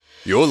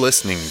You're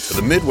listening to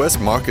the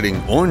Midwest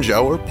Marketing Orange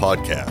Hour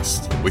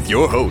podcast with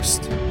your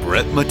host,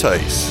 Brett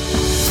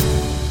Mattice.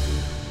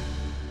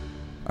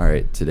 All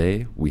right,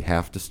 today we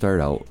have to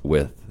start out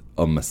with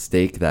a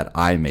mistake that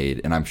I made,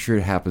 and I'm sure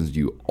it happens to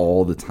you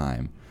all the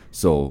time.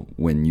 So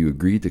when you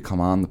agreed to come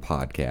on the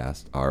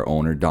podcast, our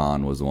owner,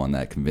 Dawn, was the one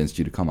that convinced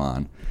you to come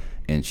on,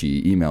 and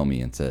she emailed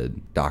me and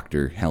said,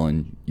 Dr.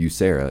 Helen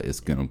Usera is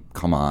going to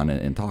come on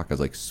and talk. I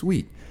was like,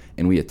 sweet.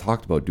 And we had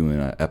talked about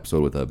doing an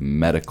episode with a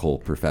medical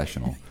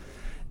professional.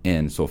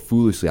 And so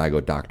foolishly, I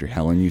go, Dr.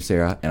 Helen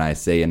Usera, and I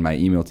say in my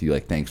email to you,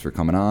 like, thanks for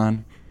coming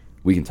on.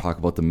 We can talk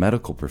about the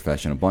medical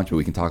profession a bunch, but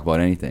we can talk about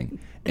anything.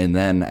 And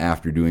then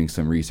after doing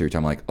some research,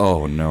 I'm like,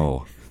 oh,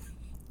 no.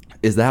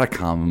 Is that a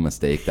common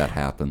mistake that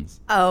happens?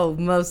 Oh,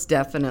 most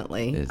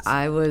definitely.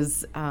 I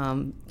was,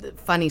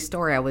 funny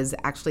story, I was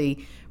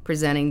actually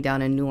presenting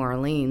down in New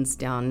Orleans,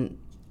 down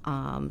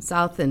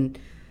south, and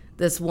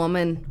this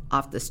woman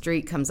off the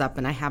street comes up,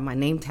 and I have my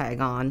name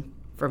tag on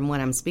from when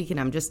I'm speaking.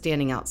 I'm just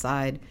standing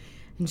outside,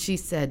 and she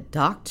said,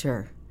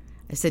 Doctor.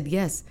 I said,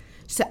 yes.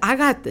 She said, I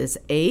got this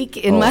ache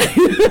in my...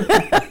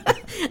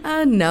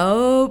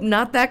 No,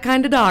 not that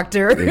kind of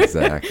doctor.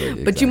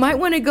 Exactly. But you might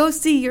want to go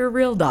see your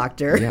real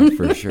doctor. Yeah,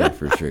 for sure.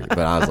 But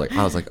I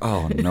was like,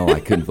 oh no,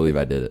 I couldn't believe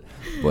I did it.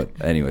 But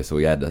anyway, so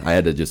I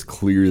had to just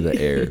clear the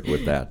air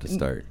with that to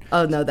start.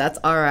 Oh no, that's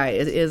all right.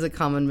 It is a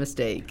common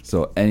mistake.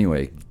 So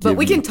anyway, but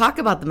we can talk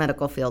about the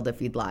medical field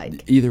if you'd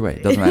like. Either way,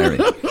 it doesn't matter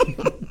to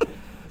me.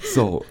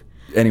 So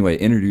anyway,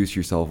 introduce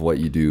yourself, what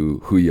you do,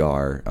 who you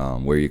are,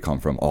 where you come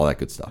from, all that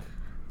good stuff.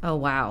 Oh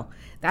wow.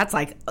 That's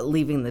like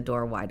leaving the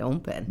door wide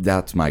open.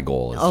 That's my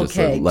goal.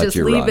 Okay, just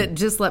leave it.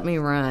 Just let me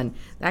run.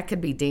 That could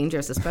be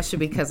dangerous, especially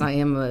because I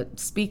am a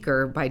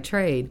speaker by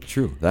trade.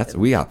 True.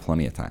 We got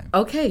plenty of time.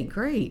 Okay,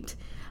 great.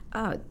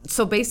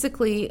 So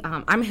basically,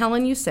 I'm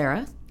Helen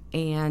Usera,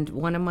 and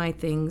one of my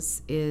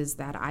things is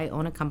that I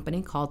own a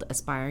company called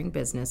Aspiring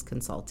Business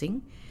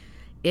Consulting.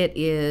 It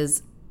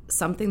is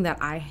something that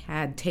I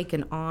had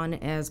taken on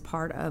as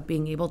part of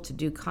being able to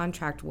do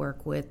contract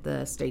work with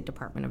the State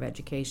Department of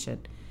Education.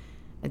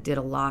 I did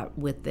a lot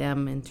with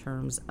them in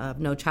terms of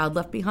No Child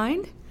Left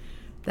Behind,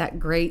 that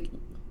great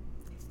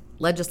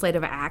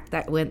legislative act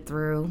that went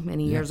through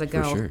many years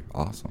ago. For sure.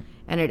 Awesome.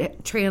 And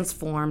it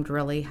transformed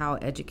really how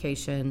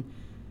education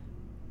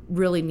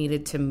really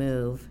needed to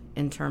move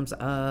in terms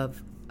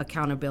of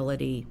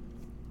accountability.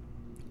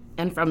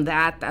 And from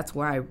that's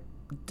where I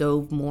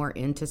dove more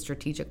into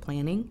strategic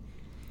planning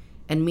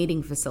and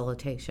meeting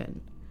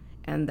facilitation.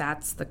 And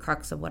that's the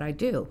crux of what I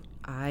do.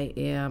 I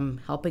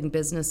am helping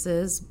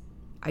businesses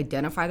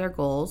identify their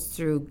goals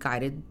through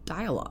guided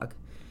dialogue.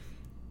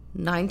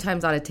 9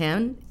 times out of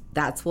 10,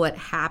 that's what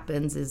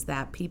happens, is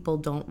that people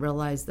don't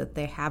realize that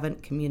they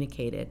haven't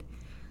communicated.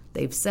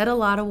 They've said a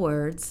lot of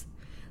words.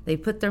 They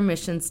put their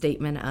mission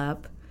statement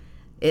up.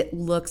 It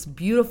looks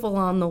beautiful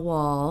on the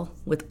wall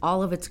with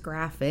all of its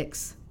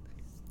graphics,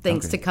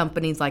 thanks to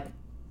companies like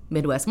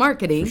Midwest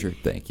Marketing. For sure.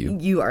 Thank you.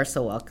 You are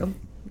so welcome.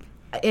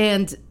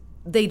 And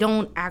they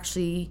don't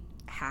actually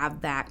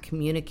have that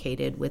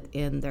communicated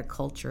within their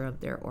culture of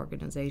their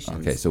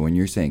organizations. Okay, so when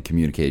you're saying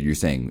communicated, you're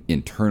saying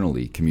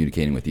internally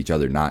communicating with each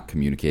other, not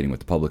communicating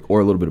with the public, or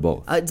a little bit of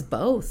both? It's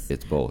both.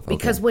 It's both. Okay.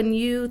 Because when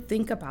you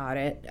think about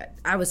it,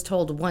 I was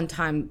told one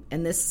time,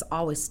 and this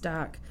always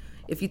stuck,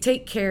 if you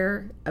take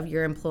care of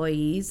your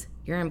employees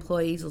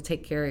will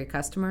take care of your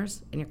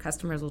customers, and your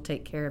customers will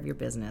take care of your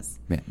business.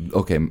 Man,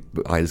 okay,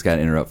 I just got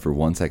to interrupt for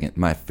 1 second.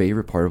 My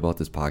favorite part about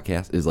this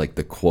podcast is like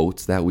the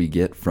quotes that we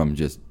get from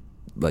just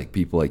like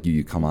people like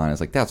you come on, it's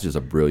like, that's just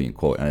a brilliant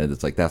quote, and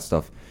it's like that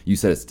stuff you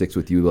said, it sticks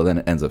with you, well then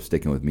it ends up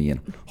sticking with me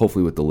and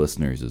hopefully with the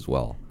listeners as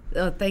well.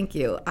 Oh, thank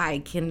you. I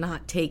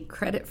cannot take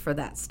credit for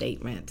that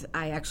statement.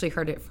 I actually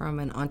heard it from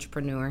an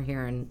entrepreneur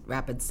here in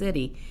Rapid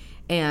City,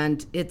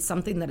 and it's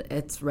something that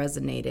it's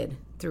resonated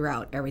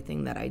throughout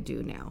everything that I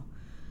do now.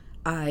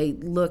 I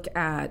look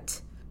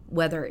at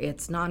whether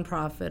it's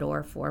nonprofit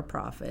or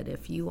for-profit.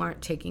 If you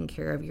aren't taking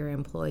care of your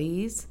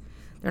employees,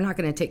 they're not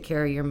going to take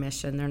care of your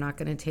mission. They're not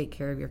going to take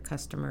care of your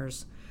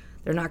customers.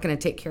 They're not going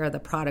to take care of the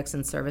products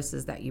and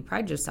services that you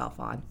pride yourself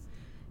on.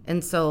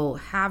 And so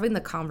having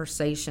the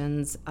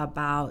conversations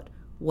about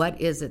what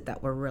is it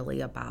that we're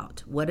really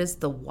about? What is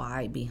the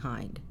why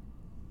behind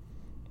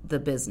the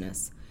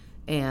business?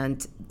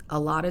 And a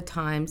lot of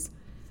times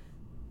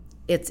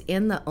it's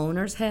in the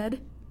owner's head,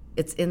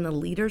 it's in the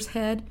leader's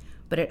head,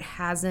 but it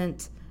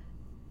hasn't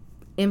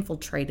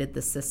infiltrated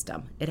the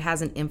system. It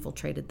hasn't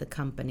infiltrated the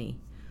company.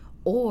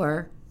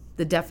 Or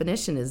the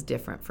definition is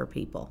different for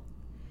people.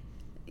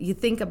 You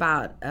think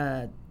about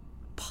a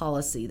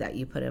policy that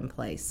you put in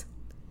place.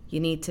 You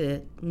need to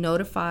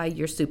notify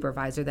your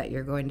supervisor that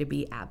you're going to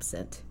be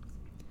absent.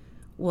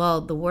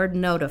 Well, the word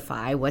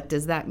notify, what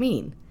does that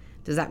mean?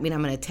 Does that mean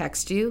I'm going to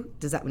text you?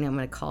 Does that mean I'm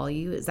going to call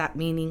you? Is that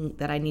meaning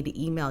that I need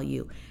to email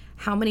you?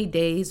 How many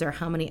days or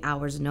how many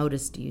hours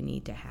notice do you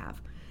need to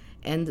have?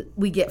 And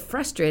we get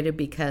frustrated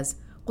because,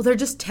 well, they're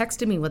just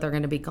texting me when they're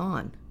going to be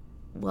gone.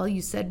 Well,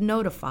 you said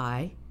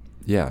notify.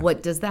 Yeah.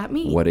 What does that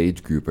mean? What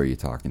age group are you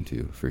talking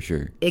to, for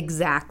sure?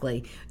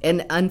 Exactly.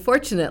 And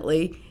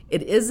unfortunately,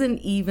 it isn't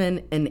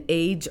even an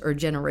age or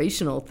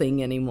generational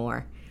thing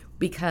anymore,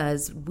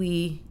 because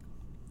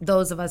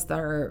those of us that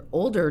are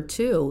older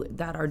too,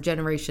 that are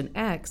Generation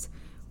X,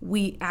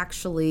 we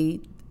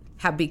actually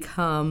have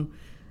become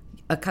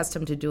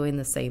accustomed to doing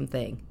the same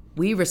thing.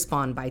 We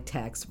respond by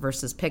text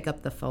versus pick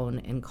up the phone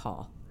and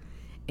call.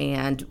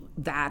 And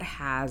that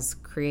has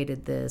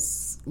created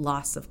this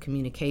loss of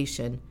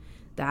communication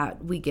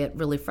that we get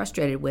really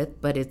frustrated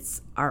with, but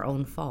it's our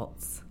own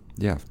faults.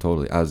 Yeah,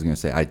 totally. I was going to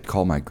say, I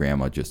called my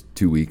grandma just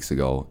 2 weeks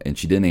ago, and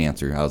she didn't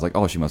answer. I was like,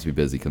 oh, she must be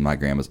busy, because my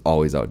grandma's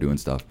always out doing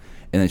stuff.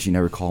 And then she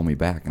never called me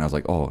back, and I was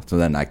like, oh. So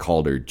then I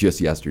called her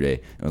just yesterday,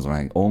 and it was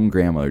my own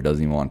grandmother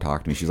doesn't even want to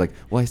talk to me. She's like,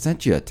 well, I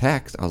sent you a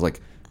text. I was like,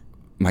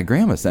 my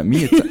grandma sent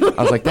me a text.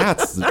 I was like,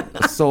 that's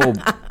so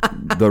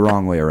the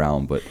wrong way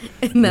around. But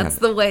and that's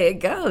the way it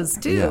goes,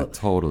 too. Yeah,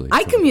 totally.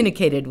 I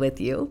communicated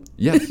with you.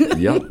 Yes,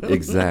 yep,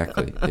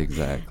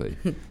 exactly.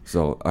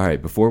 So, all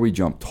right, before we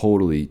jump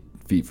totally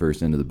feet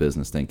first into the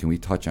business thing, can we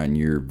touch on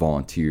your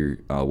volunteer,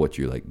 what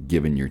you're like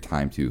giving your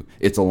time to?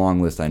 It's a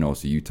long list, I know,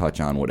 so you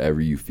touch on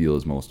whatever you feel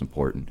is most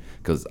important,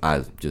 because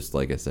I just,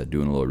 like I said,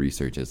 doing a little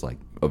research is like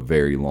a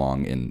very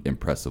long and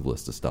impressive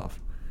list of stuff.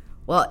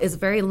 Well, it's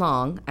very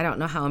long. I don't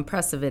know how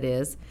impressive it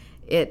is.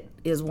 It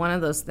is one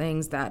of those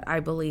things that I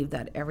believe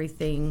that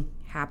everything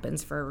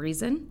happens for a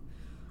reason.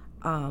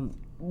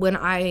 When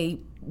I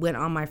went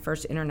on my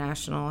first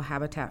international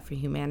Habitat for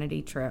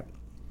Humanity trip,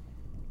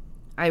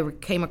 I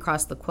came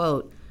across the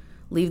quote,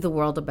 "Leave the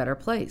world a better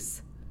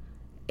place."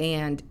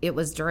 And it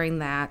was during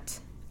that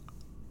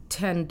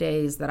 10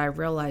 days that I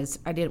realized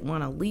I didn't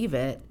want to leave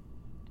it.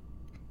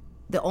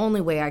 The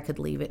only way I could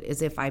leave it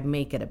is if I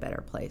make it a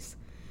better place.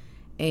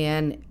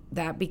 And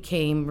that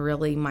became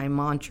really my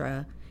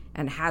mantra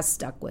and has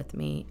stuck with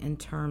me in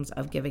terms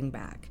of giving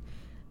back.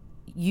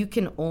 You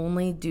can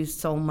only do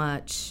so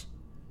much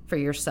for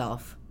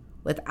yourself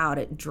without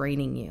it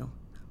draining you.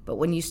 But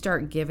when you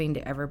start giving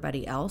to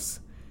everybody else,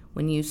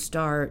 when you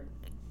start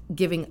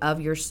giving of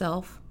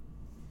yourself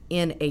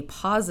in a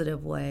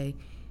positive way,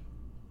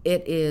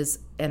 it is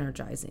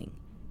energizing.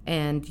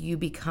 And you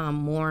become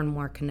more and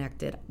more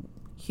connected.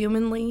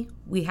 Humanly,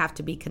 we have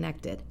to be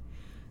connected.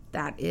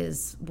 That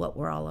is what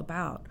we're all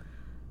about.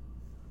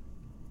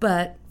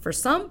 But for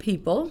some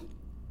people,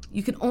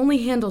 you can only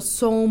handle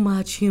so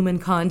much human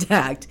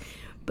contact.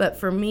 But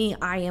for me,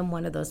 I am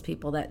one of those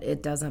people that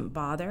it doesn't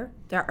bother.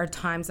 There are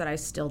times that I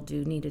still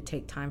do need to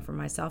take time for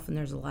myself, and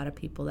there's a lot of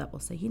people that will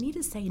say, you need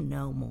to say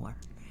no more.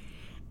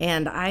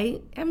 And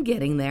I am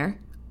getting there.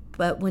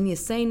 But when you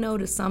say no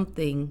to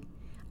something,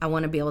 I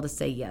want to be able to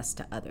say yes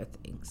to other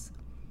things.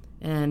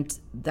 And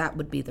that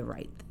would be the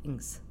right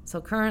things. So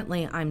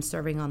currently, I'm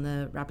serving on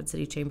the Rapid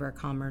City Chamber of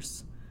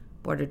Commerce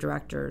Board of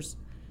Directors,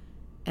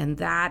 and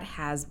that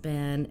has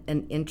been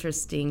an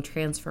interesting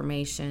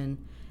transformation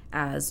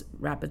as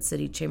Rapid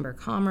City Chamber of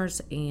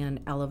Commerce and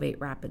Elevate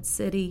Rapid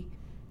City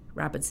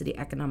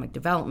Economic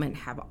Development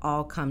have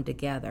all come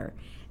together.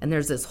 And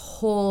there's this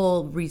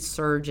whole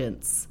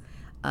resurgence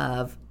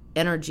of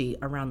energy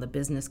around the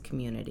business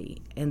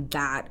community, and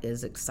that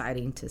is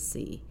exciting to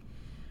see.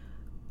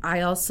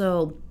 I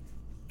also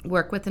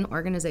work with an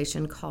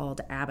organization called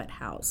Abbott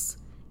House,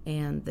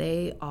 and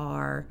they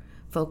are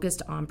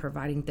focused on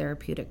providing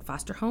therapeutic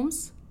foster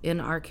homes in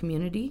our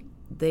community.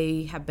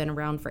 They have been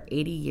around for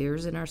 80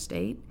 years in our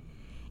state,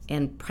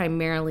 and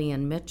primarily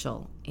in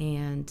Mitchell.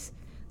 And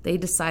they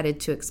decided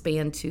to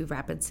expand to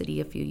Rapid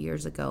City a few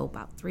years ago,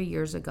 about 3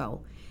 years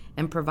ago,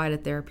 and provide a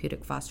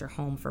therapeutic foster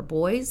home for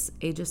boys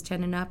ages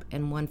 10 and up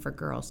and one for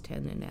girls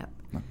 10 and up.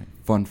 Okay.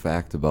 Fun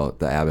fact about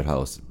the Abbott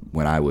House,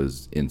 when I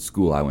was in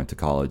school, I went to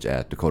college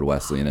at Dakota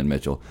Wesleyan in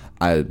Mitchell.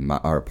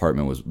 Our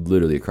apartment was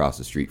literally across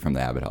the street from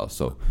the Abbott House,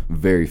 so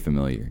very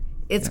familiar.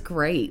 It's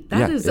great.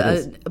 That is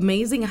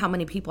amazing how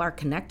many people are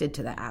connected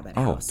to the Abbott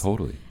House. Oh,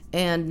 totally.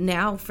 And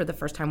now, for the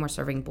first time, we're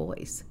serving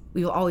boys.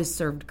 We've always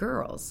served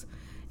girls.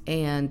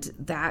 And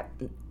that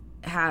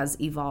has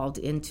evolved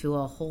into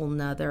a whole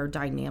nother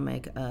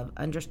dynamic of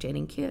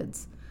understanding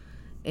kids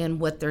and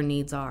what their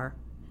needs are.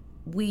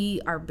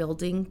 We are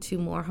building 2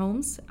 more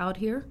homes out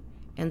here.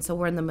 And so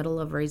we're in the middle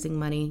of raising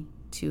money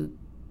to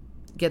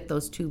get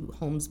those 2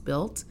 homes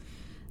built.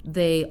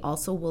 They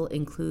also will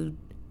include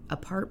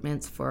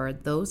apartments for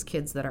those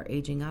kids that are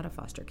aging out of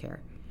foster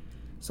care.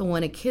 So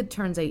when a kid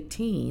turns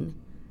 18,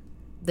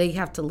 they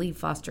have to leave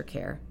foster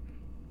care.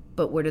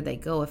 But where do they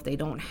go if they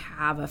don't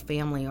have a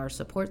family or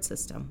support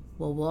system?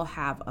 Well, we'll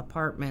have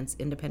apartments,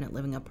 independent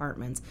living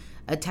apartments,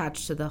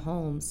 attached to the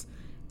homes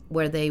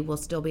where they will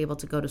still be able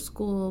to go to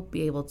school,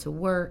 be able to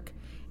work,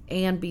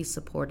 and be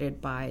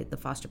supported by the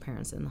foster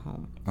parents in the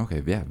home.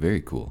 Okay, yeah,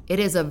 very cool. It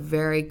is a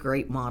very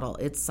great model.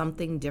 It's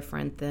something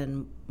different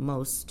than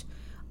most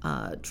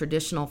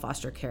traditional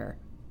foster care.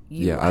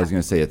 I was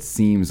going to say it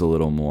seems a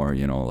little more,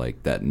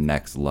 like that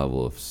next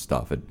level of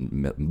stuff, a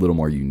little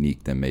more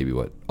unique than maybe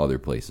what other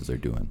places are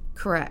doing.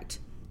 Correct.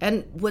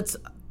 And what's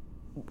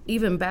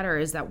even better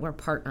is that we're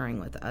partnering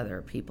with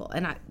other people.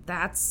 And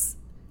that's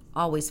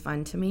always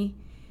fun to me.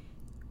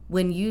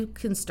 When you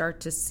can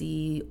start to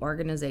see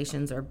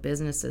organizations or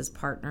businesses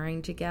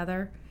partnering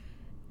together,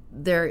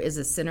 there is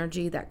a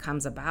synergy that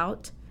comes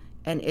about,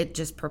 and it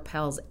just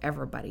propels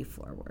everybody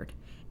forward.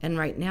 And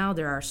right now,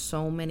 there are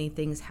so many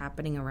things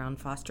happening around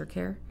foster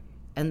care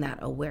and that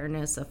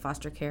awareness of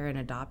foster care and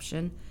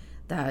adoption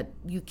that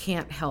you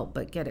can't help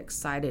but get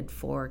excited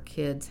for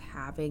kids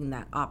having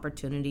that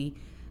opportunity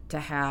to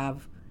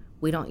have,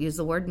 we don't use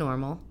the word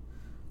normal,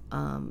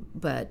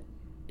 but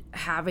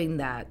having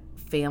that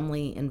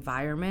family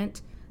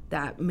environment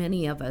that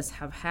many of us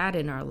have had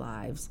in our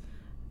lives,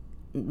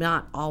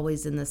 not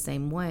always in the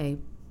same way,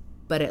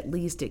 but at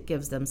least it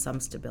gives them some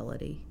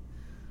stability.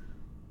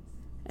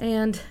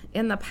 And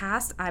in the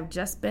past, I've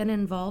just been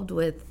involved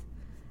with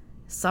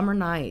summer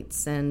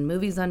nights and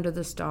movies under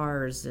the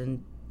stars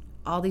and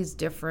all these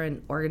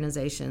different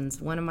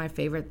organizations. One of my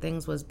favorite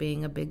things was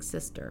being a big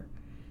sister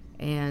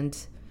and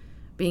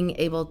being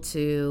able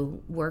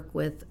to work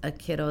with a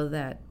kiddo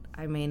that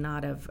I may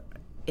not have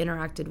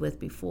interacted with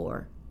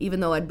before. Even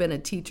though I'd been a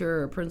teacher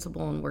or a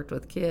principal and worked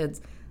with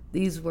kids,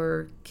 these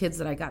were kids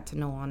that I got to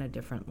know on a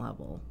different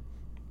level.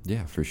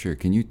 Yeah, for sure.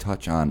 Can you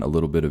touch on a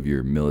little bit of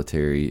your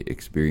military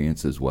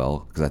experience as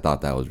well? Because I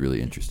thought that was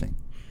really interesting.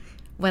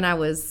 When I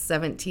was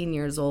 17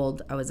 years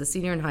old, I was a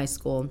senior in high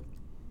school,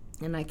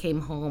 and I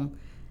came home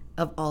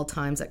of all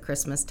times at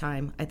Christmas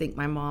time. I think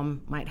my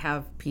mom might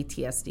have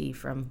PTSD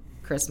from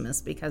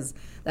Christmas because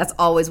that's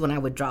always when I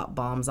would drop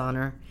bombs on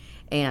her.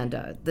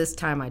 And this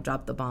time I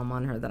dropped the bomb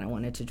on her that I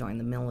wanted to join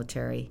the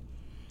military.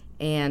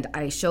 And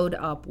I showed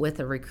up with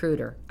a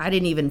recruiter. I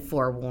didn't even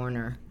forewarn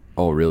her.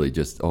 Oh, really?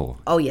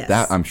 Oh, yes.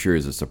 That, I'm sure,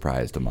 is a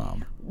surprise to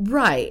Mom.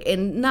 Right.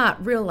 And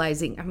not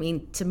realizing, I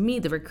mean, to me,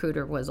 the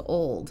recruiter was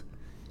older.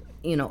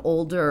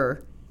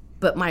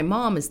 But my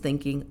mom is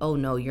thinking, oh,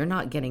 no, you're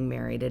not getting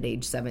married at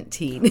age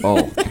 17.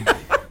 Oh,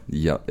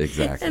 yeah,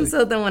 exactly. And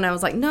so then when I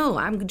was like, no,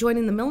 I'm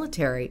joining the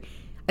military,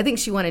 I think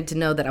she wanted to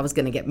know that I was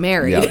going to get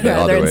married. Yeah, the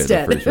other way,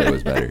 instead. the first way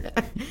was better.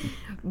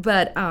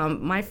 But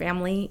my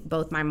family,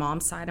 both my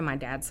mom's side and my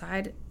dad's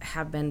side,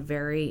 have been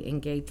very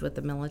engaged with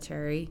the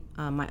military.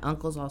 My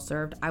uncles all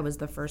served. I was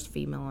the first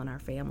female in our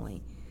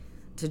family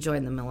to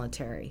join the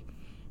military.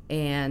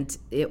 And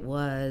it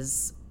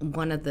was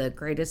one of the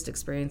greatest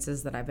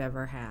experiences that I've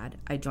ever had.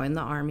 I joined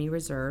the Army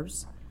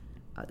Reserves,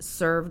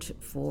 served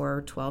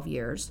for 12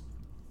 years.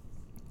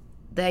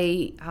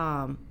 The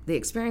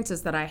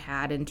experiences that I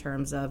had in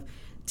terms of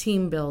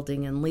team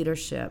building and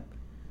leadership,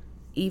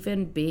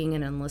 even being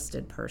an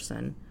enlisted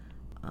person,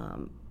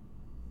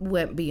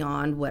 went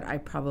beyond what I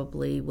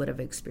probably would have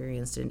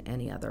experienced in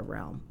any other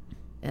realm.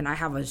 And I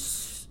have a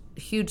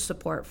huge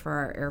support for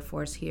our Air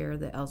Force here,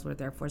 the Ellsworth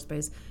Air Force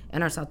Base,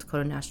 and our South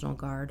Dakota National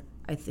Guard.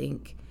 I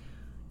think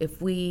if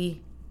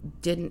we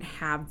didn't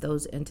have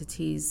those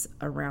entities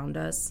around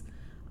us,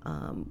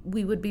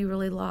 we would be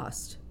really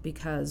lost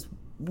because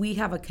we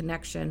have a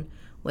connection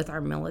with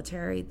our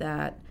military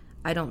that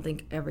I don't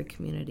think every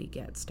community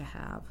gets to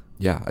have.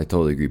 Yeah, I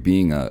totally agree.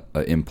 Being a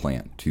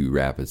implant to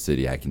Rapid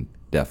City, I can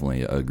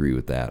definitely agree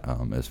with that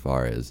as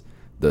far as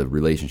the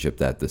relationship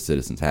that the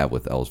citizens have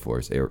with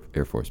Ellsworth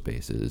Air Force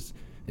Base is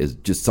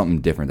just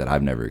something different that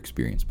I've never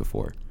experienced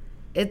before.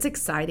 It's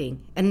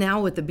exciting. And now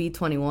with the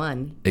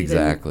B-21.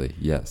 Exactly,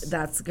 yes.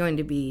 That's going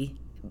to be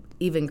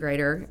even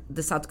greater.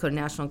 The South Dakota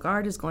National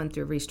Guard is going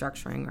through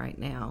restructuring right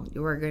now.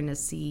 We're going to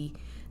see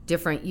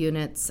different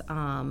units,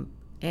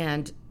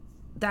 and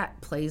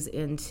that plays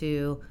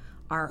into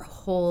our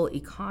whole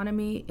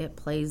economy. It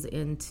plays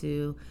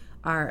into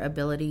our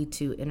ability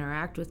to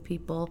interact with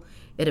people.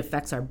 It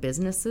affects our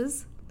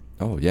businesses.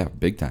 Oh, yeah,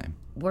 big time.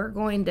 We're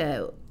going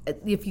to,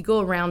 if you go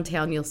around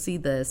town, you'll see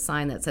the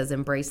sign that says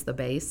Embrace the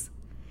Base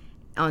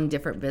on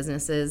different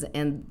businesses,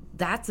 and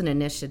that's an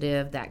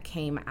initiative that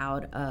came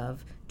out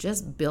of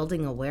just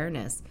building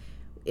awareness.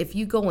 If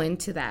you go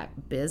into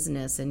that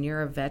business and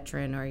you're a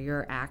veteran or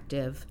you're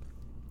active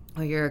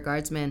or you're a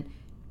guardsman,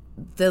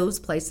 those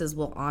places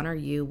will honor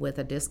you with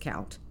a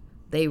discount.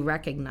 They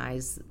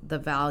recognize the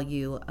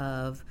value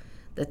of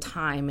the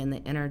time and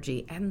the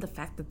energy and the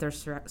fact that they're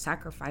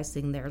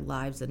sacrificing their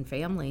lives and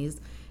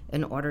families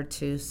in order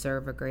to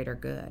serve a greater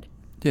good.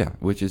 Yeah,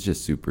 which is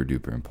just super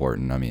duper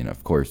important. I mean,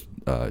 of course,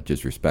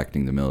 just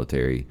respecting the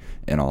military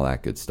and all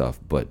that good stuff,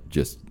 but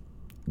just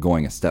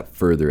going a step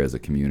further as a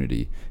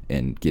community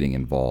and getting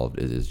involved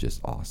is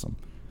just awesome.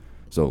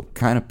 So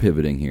kind of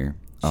pivoting here.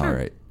 Sure. All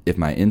right. If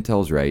my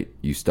intel's right,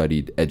 you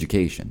studied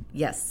education.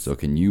 Yes. So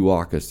can you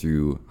walk us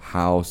through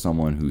how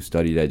someone who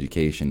studied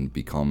education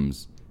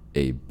becomes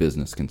a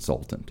business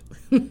consultant?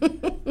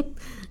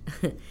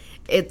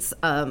 It's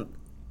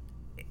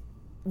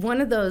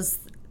one of those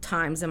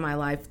times in my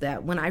life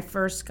that when I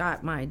first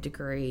got my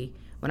degree,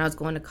 when I was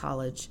going to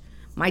college,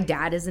 my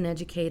dad is an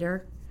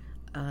educator.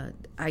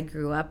 I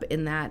grew up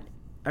in that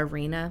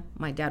arena.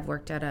 My dad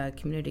worked at a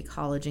community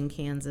college in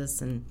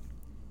Kansas, and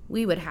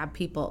we would have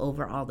people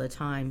over all the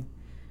time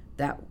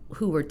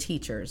who were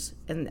teachers.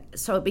 And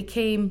so it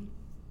became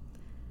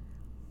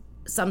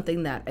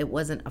something that it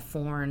wasn't a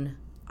foreign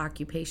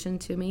occupation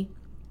to me.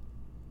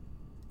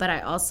 but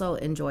I also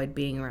enjoyed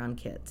being around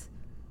kids.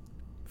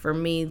 For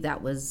me,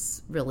 that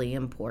was really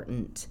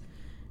important.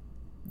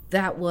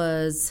 That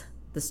was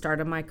the start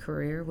of my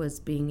career, was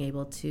being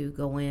able to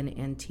go in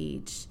and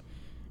teach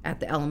at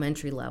the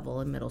elementary level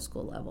and middle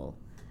school level.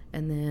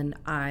 And then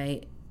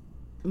I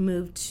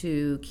moved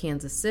to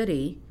Kansas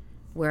City,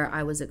 where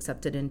I was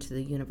accepted into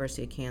the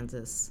University of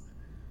Kansas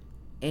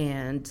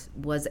and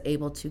was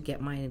able to get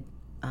my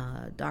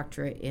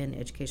doctorate in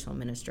educational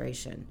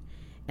administration.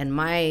 And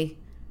my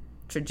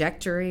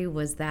trajectory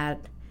was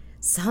that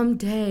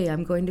someday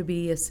I'm going to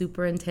be a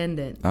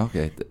superintendent.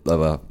 Okay,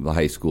 the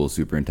high school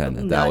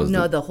superintendent. That was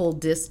the whole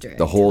district.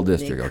 The whole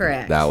district.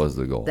 Correct. Okay. That was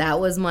the goal. That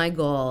was my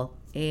goal.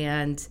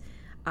 And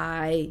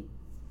I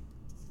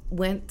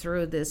went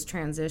through this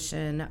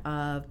transition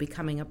of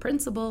becoming a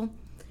principal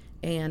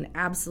and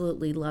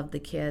absolutely loved the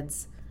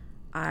kids.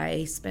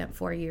 I spent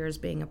 4 years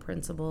being a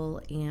principal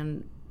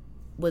and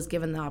was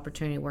given the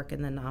opportunity to work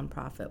in the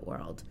nonprofit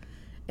world.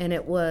 And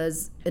it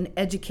was an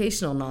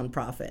educational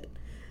nonprofit.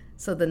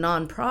 So the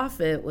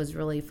nonprofit was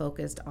really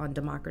focused on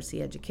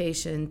democracy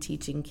education,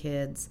 teaching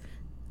kids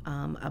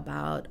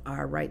about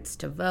our rights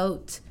to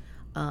vote,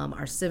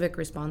 our civic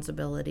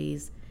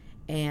responsibilities,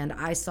 and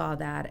I saw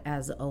that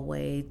as a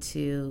way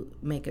to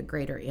make a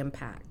greater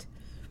impact.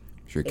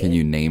 Sure. Can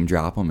you name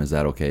drop them? Is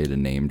that okay to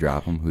name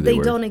drop them? Who they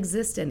were? They don't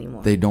exist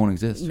anymore. They don't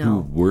exist? No.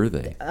 Who were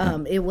they?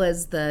 It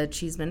was the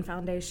Cheeseman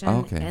Foundation. Oh,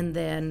 okay. And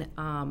then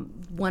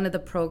one of the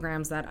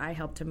programs that I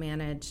helped to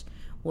manage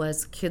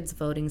was Kids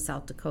Voting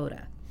South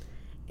Dakota.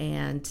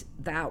 And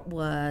that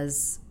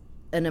was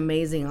an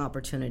amazing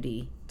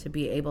opportunity to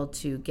be able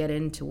to get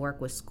in to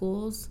work with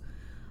schools,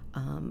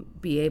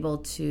 be able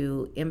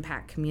to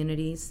impact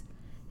communities.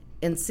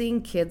 And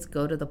seeing kids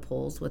go to the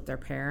polls with their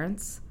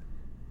parents,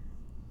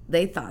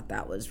 they thought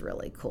that was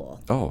really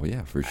cool. Oh,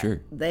 yeah, for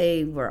sure.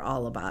 They were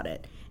all about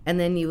it. And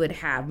then you would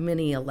have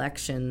mini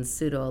elections,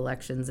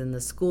 pseudo-elections in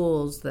the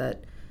schools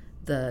that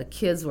the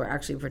kids were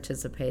actually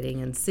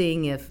participating and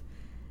seeing if,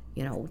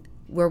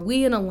 were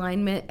we in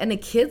alignment? And the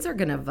kids are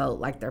going to vote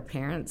like their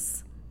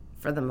parents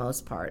for the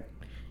most part.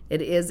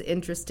 It is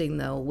interesting,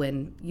 though,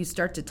 when you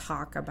start to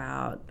talk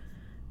about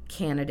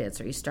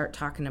candidates or you start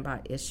talking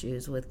about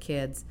issues with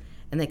kids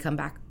and they come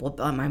back, well,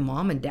 my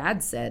mom and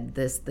dad said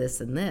this, this,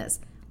 and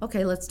this.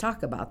 Okay, let's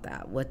talk about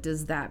that. What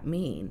does that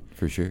mean?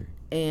 For sure.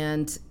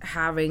 And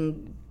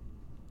having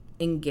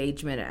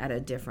engagement at a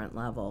different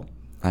level.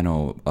 I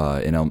know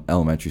in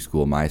elementary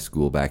school, my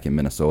school back in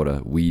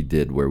Minnesota, we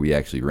did where we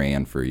actually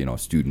ran for,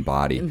 student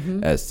body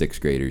as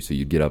sixth graders. So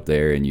you'd get up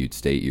there and you'd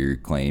state your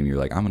claim. You're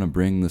like, I'm going to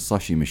bring the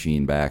slushy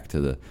machine back to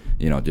the,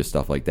 just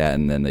stuff like that.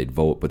 And then they'd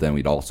vote. But then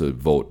we'd also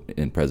vote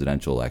in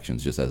presidential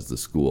elections just as the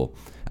school.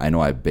 I know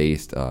I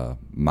based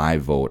my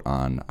vote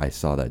on, I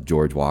saw that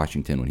George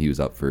Washington, when he was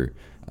up for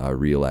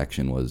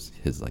re-election, was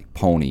his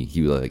pony.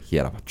 He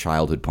had a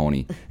childhood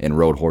pony and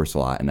rode horse a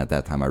lot. And at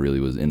that time I really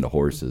was into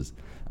horses.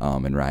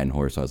 And riding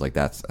horse. So I was like,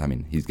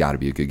 he's got to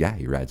be a good guy.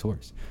 He rides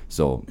horse.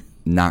 So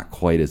not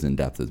quite as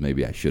in-depth as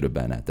maybe I should have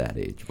been at that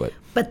age.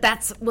 But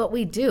that's what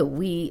we do.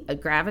 We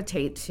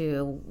gravitate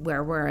to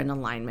where we're in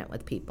alignment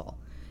with people.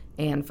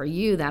 And for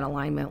you, that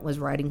alignment was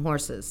riding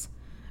horses.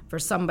 For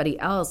somebody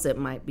else, it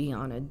might be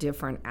on a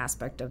different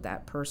aspect of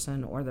that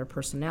person or their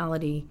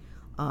personality,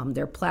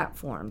 their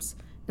platforms.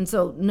 And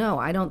so, no,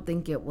 I don't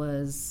think it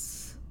was...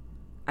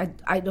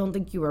 I don't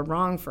think you were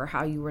wrong for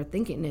how you were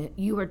thinking it.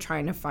 You were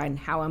trying to find,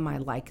 how am I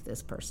like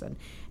this person?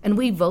 And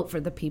we vote for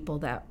the people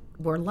that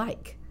we're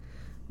like.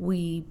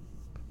 We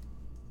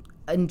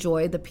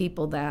enjoy the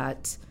people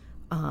that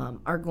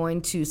are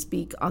going to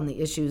speak on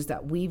the issues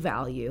that we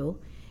value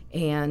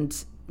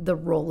and the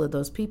role of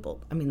those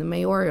people. I mean, the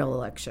mayoral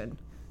election,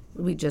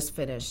 we just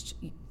finished.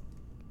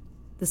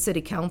 The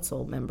city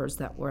council members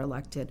that were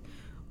elected,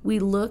 we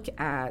look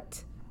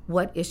at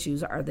what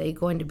issues are they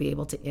going to be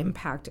able to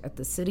impact at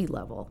the city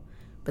level.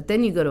 But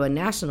then you go to a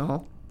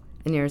national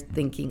and you're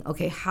thinking,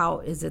 okay, how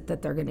is it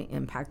that they're going to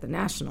impact the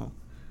national?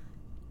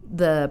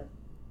 The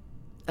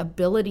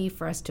ability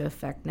for us to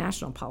affect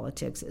national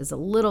politics is a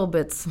little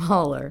bit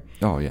smaller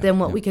than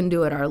what we can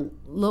do at our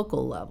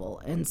local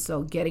level. And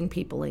so getting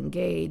people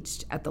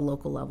engaged at the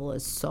local level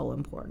is so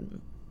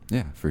important.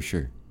 Yeah, for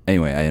sure.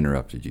 Anyway, I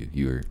interrupted you.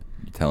 You were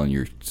telling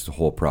your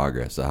whole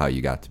progress of how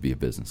you got to be a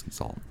business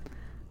consultant.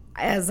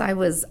 As I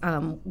was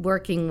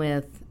working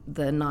with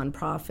the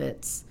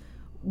nonprofits,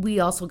 we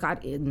also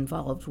got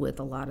involved with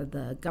a lot of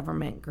the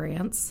government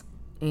grants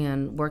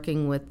and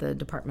working with the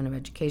Department of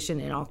Education.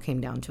 It all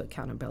came down to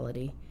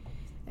accountability.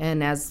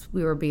 And as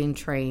we were being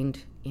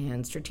trained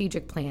in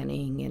strategic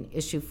planning and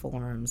issue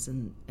forums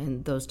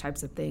and those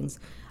types of things,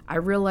 I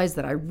realized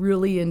that I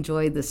really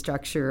enjoyed the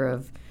structure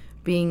of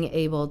being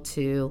able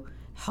to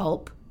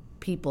help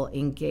people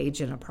engage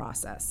in a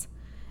process.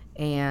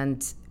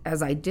 And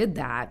as I did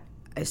that,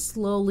 I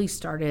slowly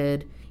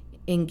started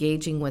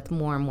engaging with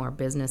more and more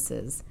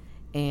businesses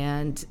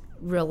and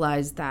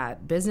realized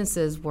that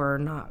businesses were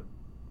not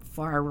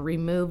far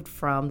removed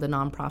from the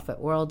nonprofit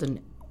world in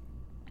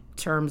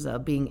terms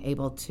of being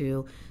able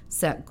to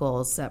set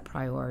goals, set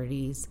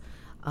priorities,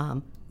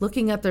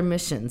 Looking at their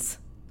missions.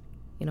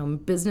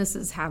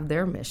 Businesses have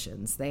their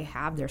missions. They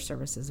have their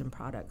services and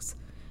products.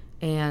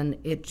 And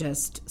it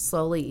just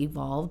slowly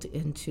evolved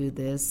into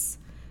this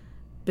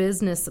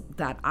business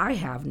that I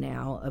have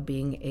now of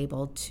being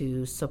able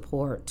to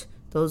support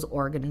those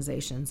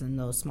organizations and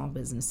those small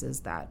businesses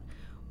that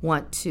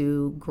want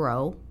to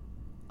grow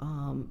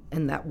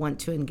and that want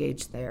to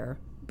engage their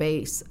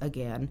base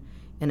again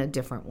in a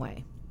different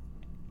way.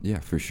 Yeah,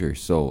 for sure.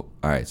 So,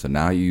 all right, so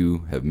now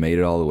you have made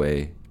it all the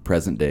way,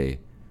 present day.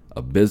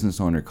 A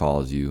business owner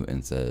calls you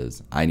and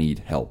says, I need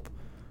help.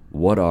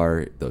 What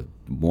are the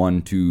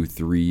 1, 2,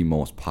 3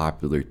 most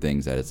popular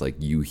things that it's like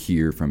you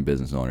hear from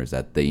business owners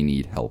that they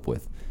need help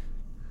with?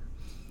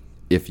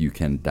 If you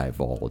can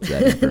divulge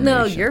that information.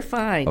 No, you're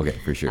fine. Okay,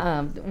 for sure.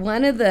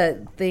 One of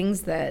the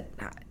things that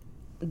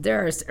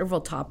there are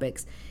several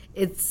topics.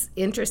 It's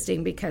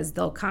interesting because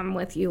they'll come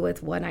with you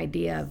with one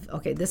idea of,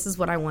 okay, this is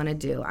what I want to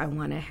do. I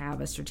want to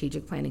have a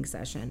strategic planning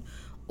session,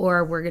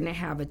 or we're going to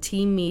have a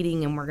team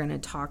meeting and we're going to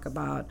talk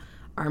about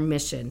our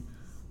mission,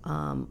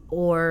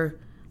 or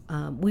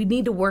we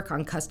need to work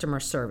on customer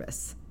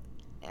service.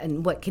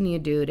 And what can you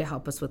do to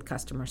help us with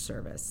customer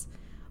service?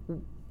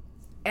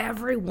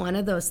 Every one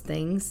of those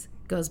things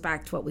goes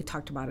back to what we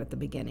talked about at the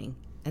beginning,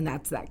 and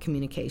that's that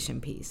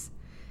communication piece.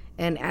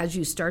 And as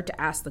you start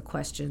to ask the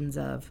questions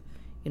of,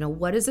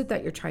 what is it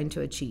that you're trying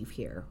to achieve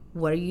here?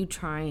 What are you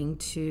trying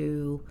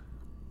to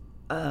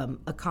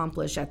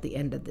accomplish at the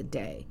end of the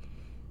day?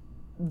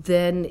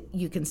 Then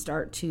you can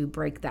start to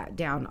break that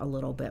down a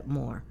little bit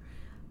more.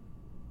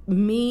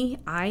 Me,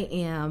 I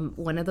am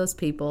one of those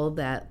people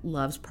that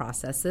loves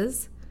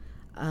processes.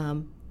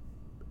 And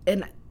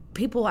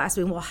people ask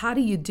me, well, how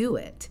do you do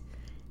it?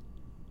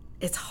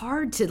 It's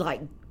hard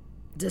to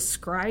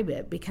describe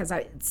it because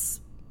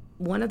it's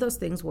one of those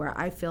things where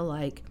I feel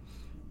like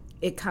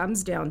it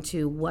comes down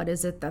to what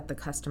is it that the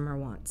customer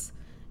wants.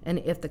 And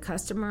if the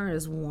customer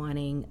is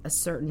wanting a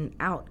certain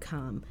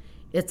outcome,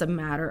 it's a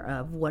matter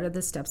of what are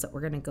the steps that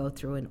we're going to go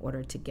through in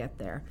order to get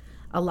there.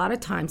 A lot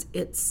of times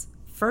it's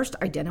first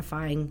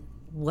identifying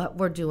what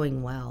we're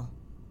doing well.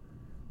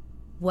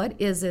 What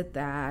is it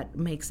that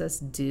makes us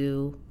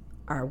do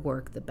our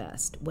work the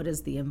best? What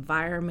is the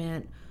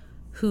environment?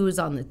 Who's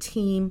on the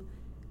team?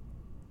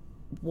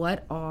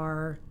 What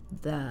are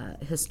the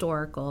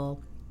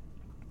historical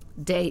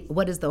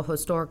what is the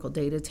historical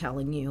data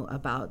telling you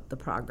about the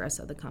progress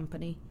of the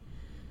company?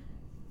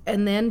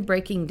 And then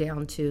breaking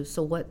down to,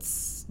 so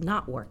what's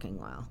not working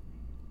well?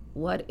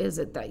 What is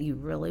it that you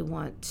really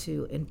want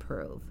to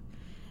improve?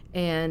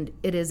 And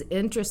it is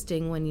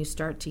interesting when you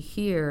start to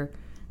hear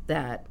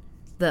that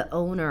the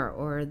owner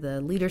or the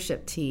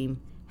leadership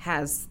team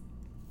has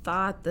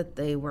thought that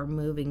they were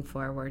moving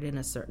forward in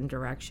a certain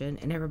direction,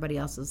 and everybody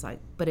else is like,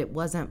 but it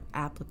wasn't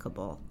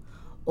applicable,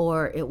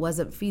 or it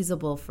wasn't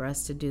feasible for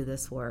us to do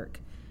this work.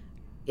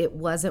 It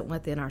wasn't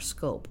within our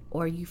scope,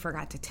 or you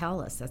forgot to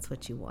tell us that's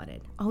what you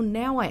wanted. Oh,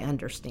 now I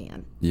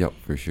understand. Yep,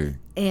 for sure.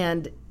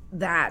 And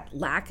that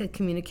lack of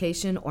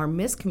communication or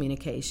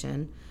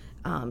miscommunication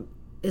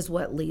is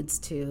what leads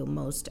to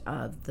most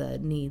of the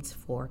needs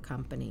for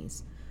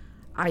companies.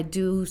 I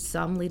do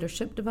some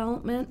leadership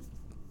development,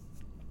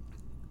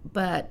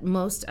 but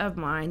most of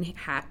mine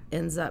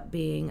ends up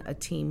being a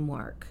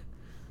teamwork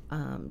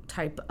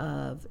type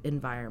of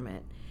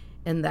environment.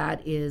 And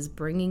that is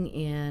bringing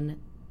in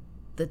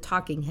the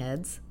talking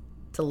heads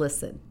to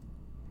listen.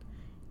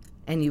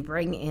 And you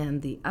bring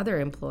in the other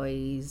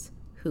employees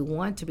who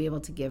want to be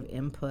able to give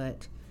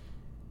input,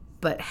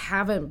 but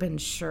haven't been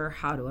sure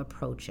how to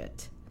approach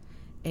it,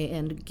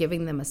 and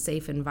giving them a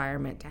safe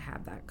environment to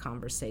have that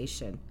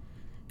conversation.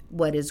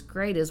 What is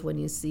great is when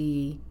you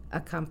see a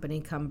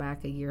company come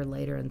back a year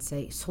later and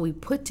say, so we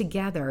put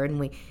together and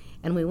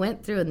we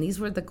went through, and these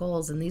were the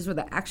goals and these were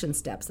the action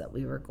steps that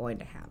we were going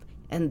to have.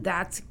 And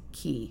that's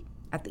key.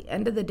 At the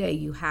end of the day,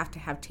 you have to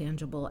have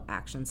tangible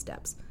action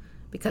steps,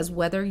 because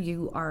whether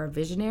you are a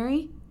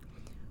visionary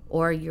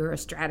or you're a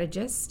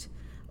strategist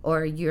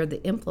or you're the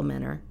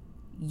implementer,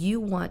 you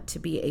want to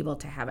be able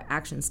to have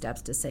action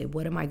steps to say,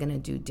 what am I going to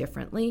do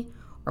differently,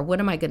 or what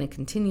am I going to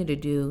continue to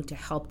do to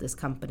help this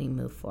company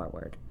move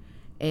forward?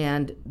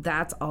 And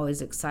that's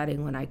always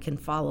exciting when I can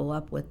follow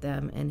up with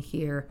them and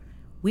hear,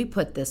 we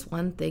put this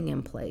one thing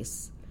in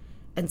place.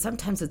 And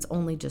sometimes it's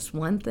only just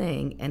one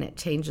thing, and it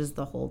changes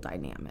the whole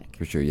dynamic.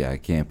 For sure, yeah.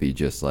 It can't be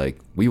just like,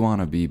 we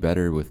want to be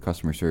better with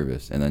customer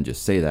service, and then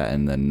just say that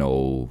and then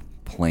no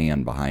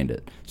plan behind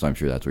it. So I'm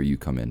sure that's where you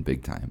come in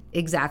big time.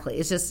 Exactly.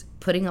 It's just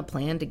putting a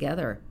plan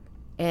together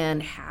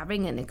and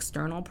having an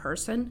external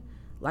person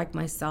like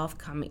myself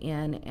come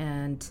in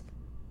and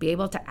be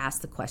able to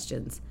ask the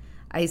questions.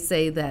 I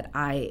say that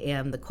I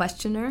am the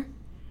questioner,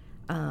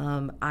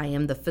 I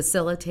am the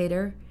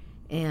facilitator,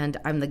 and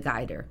I'm the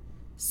guider.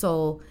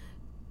 So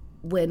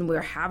when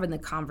we're having the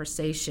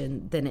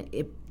conversation, then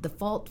the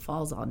fault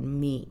falls on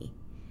me.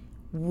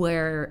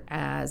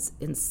 Whereas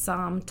in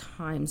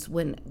sometimes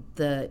when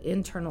the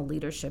internal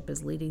leadership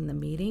is leading the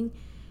meeting,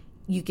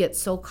 you get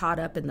so caught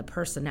up in the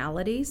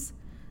personalities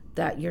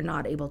that you're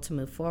not able to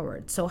move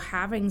forward. So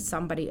having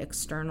somebody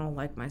external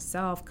like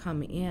myself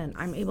come in,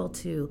 I'm able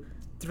to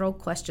throw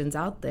questions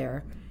out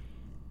there,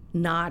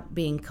 not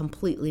being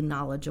completely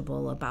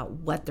knowledgeable about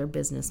what their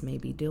business may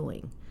be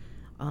doing,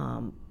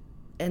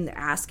 and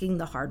asking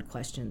the hard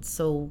questions.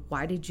 So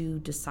why did you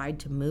decide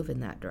to move in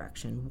that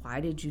direction?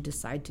 Why did you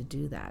decide to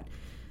do that?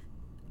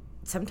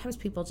 Sometimes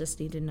people just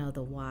need to know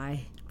the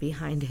why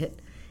behind it.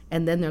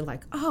 And then they're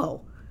like,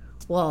 oh,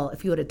 well,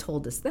 if you would have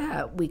told us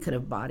that, we could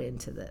have bought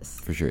into this.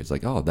 For sure. It's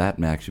like, oh,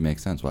 that actually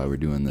makes sense why we're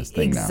doing this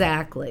thing now.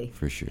 Exactly.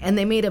 For sure. And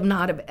they may have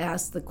not have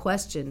asked the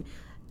question.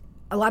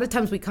 A lot of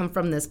times we come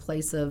from this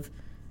place of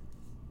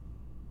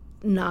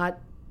not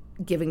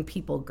giving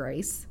people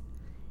grace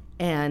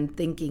and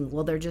thinking,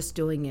 well, they're just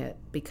doing it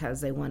because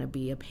they want to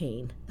be a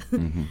pain.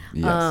 Mm-hmm.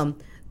 Yes.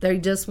 They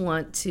just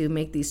want to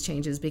make these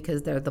changes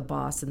because they're the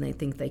boss and they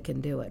think they can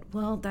do it.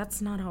 Well,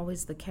 that's not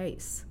always the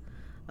case.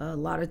 A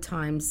lot of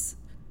times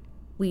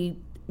we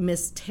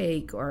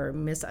mistake or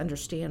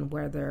misunderstand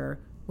where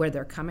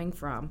they're coming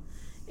from.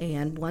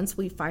 And once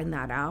we find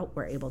that out,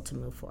 we're able to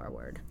move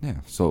forward.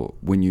 Yeah. So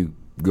when you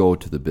go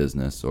to the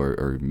business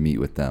or meet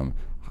with them,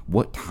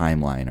 what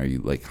timeline are you,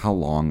 like, how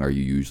long are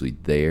you usually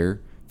there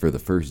for the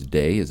first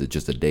day? Is it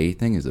just a day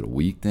thing? Is it a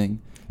week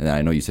thing? And then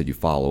I know you said you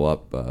follow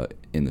up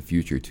in the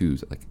future too.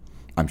 So, like,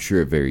 I'm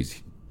sure it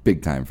varies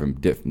big time from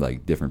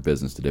different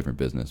business to different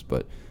business,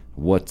 but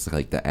what's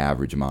like the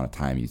average amount of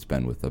time you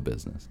spend with a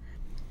business?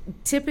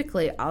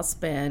 Typically, I'll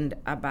spend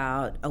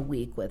about a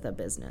week with a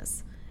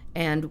business.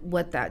 And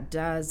what that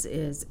does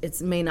is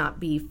it may not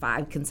be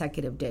 5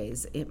 consecutive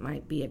days. It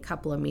might be a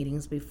couple of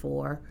meetings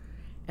before,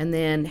 and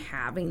then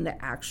having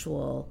the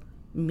actual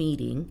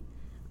meeting,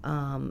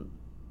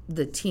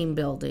 the team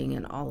building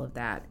and all of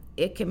that.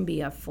 It can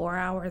be a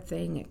 4-hour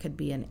thing, it could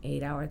be an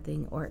 8-hour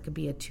thing, or it could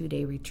be a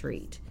 2-day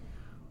retreat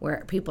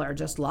where people are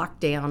just locked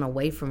down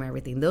away from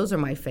everything. Those are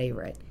my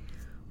favorite,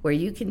 where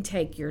you can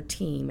take your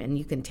team and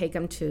you can take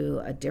them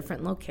to a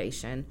different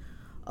location,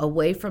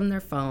 away from their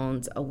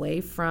phones,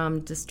 away from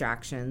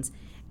distractions,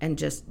 and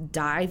just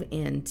dive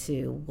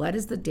into what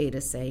is the data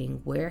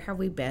saying, where have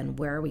we been,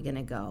 where are we going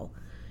to go.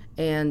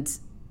 And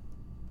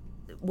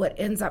what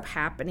ends up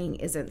happening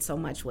isn't so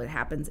much what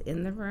happens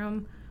in the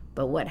room,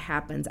 but what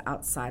happens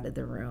outside of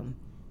the room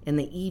in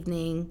the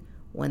evening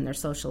when they're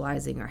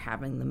socializing or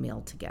having the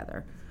meal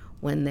together,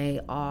 when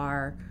they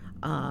are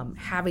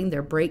having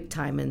their break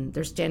time and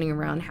they're standing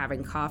around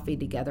having coffee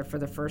together for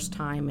the first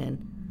time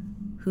in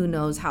who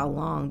knows how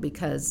long,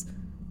 because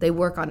they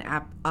work on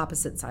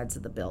opposite sides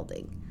of the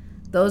building.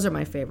 Those are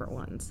my favorite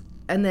ones.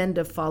 And then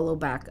to follow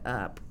back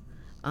up,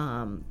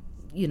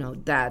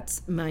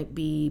 that might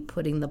be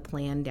putting the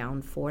plan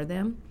down for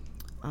them.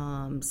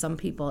 Some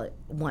people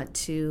want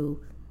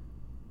to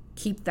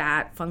keep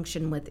that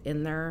function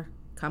within their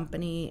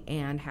company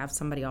and have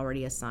somebody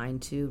already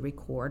assigned to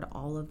record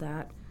all of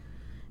that.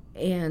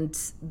 And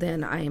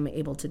then I am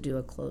able to do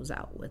a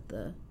closeout with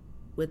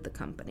the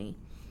company.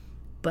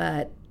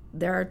 But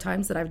there are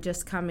times that I've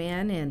just come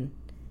in and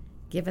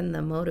given the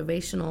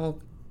motivational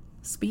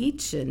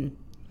speech and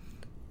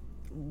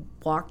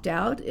walked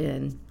out,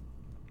 and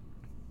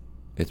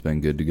it's been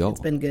good to go. It's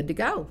been good to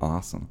go.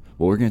 Awesome.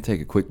 Well, we're going to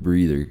take a quick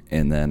breather,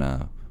 and then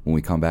when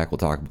we come back, we'll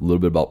talk a little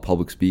bit about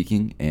public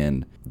speaking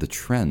and the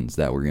trends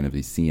that we're going to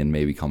be seeing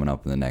maybe coming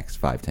up in the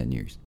next 5-10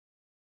 years.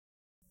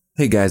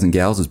 Hey guys and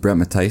gals, it's Bret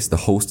and Helen, the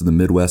host of the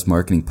Midwest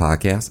Marketing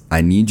Podcast.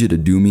 I need you to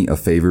do me a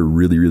favor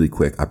really, really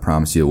quick. I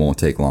promise you it won't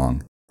take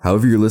long.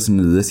 However you're listening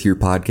to this here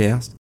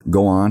podcast,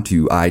 go on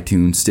to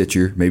iTunes,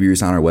 Stitcher, maybe you're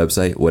just on our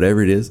website,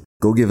 whatever it is,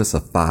 go give us a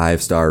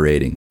 5-star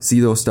rating. See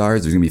those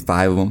stars? There's going to be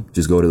 5 of them.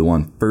 Just go to the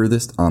one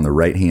furthest on the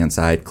right-hand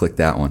side, click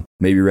that one.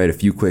 Maybe write a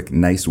few quick,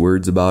 nice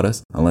words about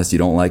us. Unless you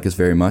don't like us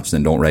very much,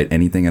 then don't write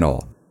anything at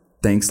all.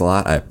 Thanks a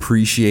lot. I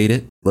appreciate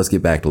it. Let's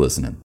get back to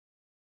listening.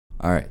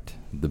 All right.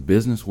 The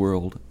business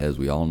world, as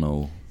we all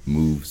know,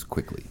 moves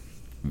quickly,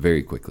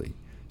 very quickly.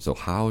 So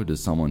how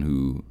does someone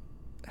who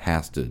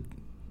has to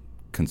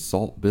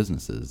consult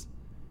businesses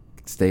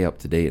stay up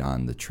to date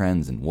on the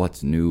trends and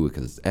what's new?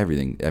 Because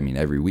everything,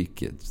 every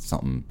week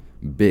something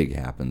big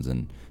happens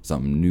and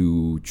some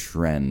new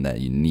trend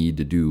that you need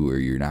to do or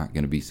you're not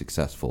going to be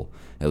successful.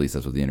 At least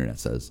that's what the internet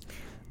says.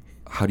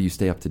 How do you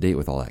stay up to date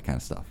with all that kind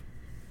of stuff?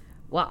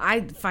 Well,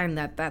 I find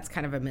that that's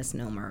kind of a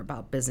misnomer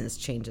about business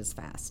changes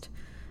fast.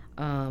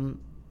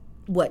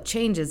 What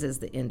changes is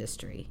the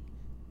industry.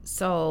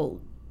 So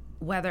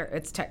whether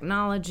it's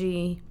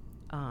technology,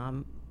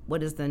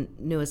 what is the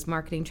newest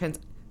marketing trends?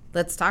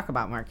 Let's talk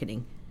about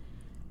marketing.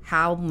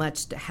 How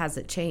much has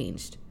it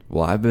changed?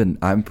 Well,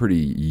 I'm pretty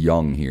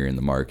young here in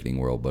the marketing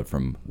world, but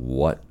from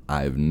what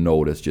I've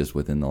noticed just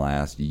within the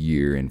last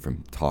year and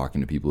from talking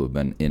to people who've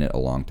been in it a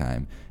long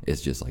time,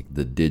 it's just like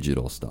the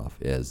digital stuff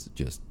is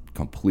just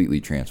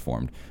completely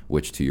transformed,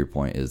 which to your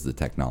point is the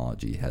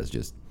technology has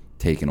just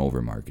taken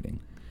over marketing.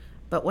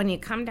 But when you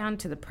come down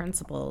to the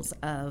principles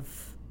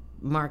of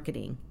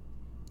marketing,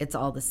 it's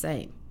all the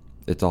same.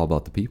 It's all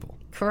about the people.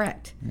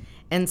 Correct. Yeah.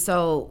 And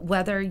so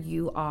whether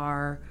you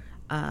are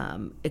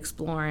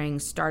exploring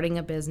starting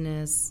a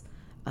business,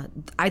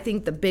 I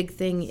think the big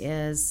thing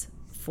is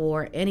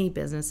for any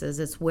businesses,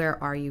 it's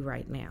where are you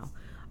right now?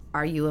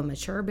 Are you a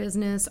mature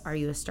business? Are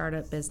you a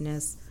startup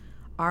business?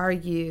 Are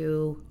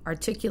you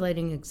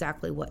articulating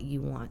exactly what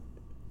you want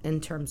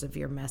in terms of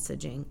your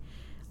messaging,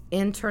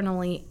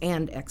 internally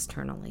and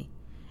externally?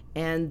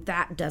 And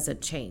that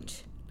doesn't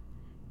change.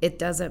 It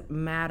doesn't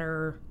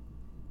matter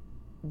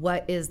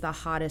what is the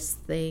hottest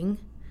thing.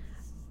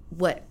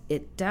 What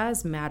it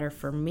does matter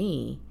for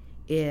me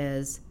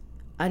is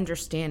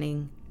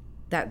understanding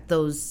that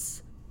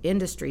those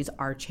industries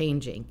are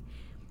changing.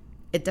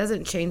 It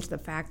doesn't change the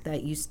fact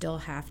that you still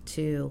have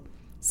to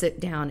sit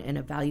down and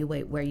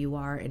evaluate where you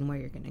are and where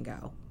you're going to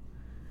go.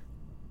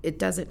 It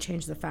doesn't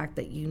change the fact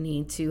that you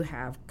need to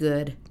have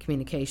good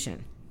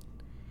communication.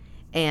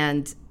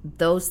 And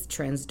those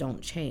trends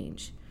don't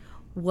change.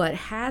 What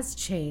has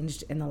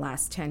changed in the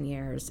last 10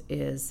 years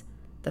is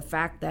the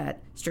fact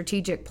that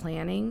strategic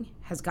planning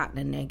has gotten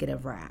a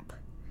negative rap.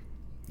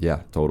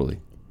 Yeah, totally.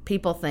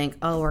 People think,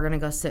 oh, we're going to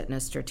go sit in a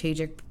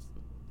strategic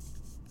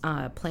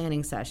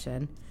planning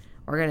session.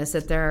 We're going to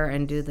sit there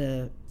and do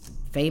the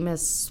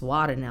famous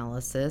SWOT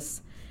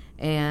analysis,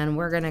 and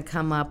we're going to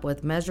come up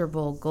with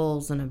measurable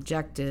goals and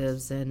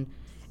objectives, and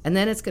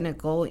then it's going to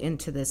go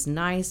into this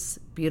nice,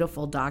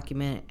 beautiful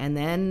document, and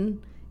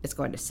then it's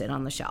going to sit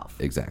on the shelf.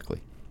 Exactly.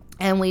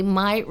 And we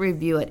might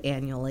review it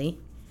annually,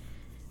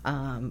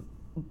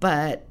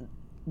 but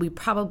we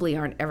probably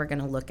aren't ever going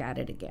to look at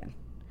it again.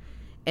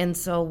 And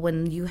so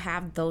when you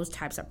have those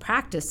types of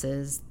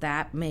practices,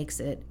 that makes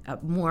it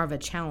more of a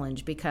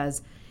challenge,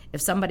 because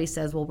if somebody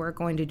says, well, we're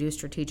going to do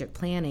strategic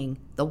planning,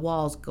 the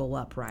walls go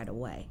up right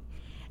away.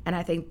 And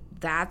I think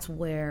that's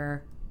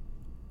where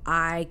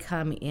I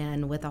come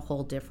in with a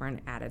whole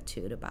different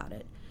attitude about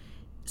it.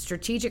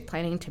 Strategic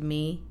planning to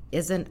me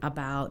isn't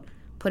about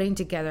putting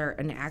together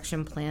an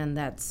action plan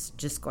that's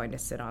just going to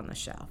sit on the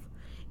shelf.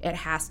 It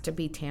has to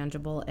be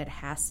tangible. It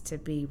has to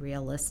be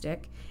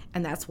realistic.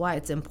 And that's why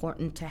it's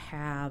important to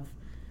have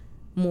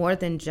more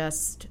than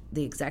just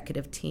the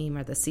executive team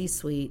or the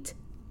C-suite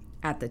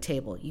at the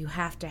table. You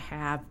have to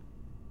have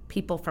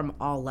people from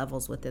all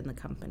levels within the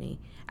company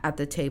at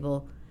the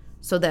table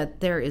so that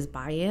there is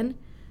buy-in,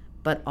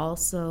 but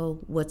also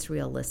what's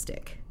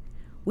realistic.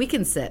 We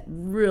can set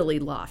really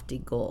lofty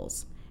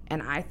goals,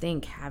 and I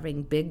think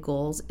having big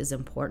goals is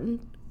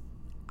important.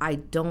 I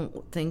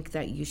don't think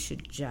that you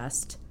should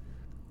just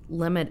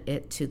limit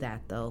it to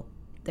that, though.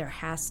 There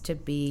has to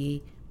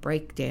be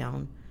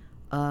breakdown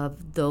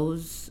of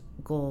those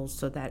goals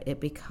so that it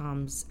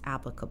becomes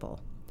applicable.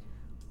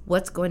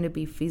 What's going to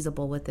be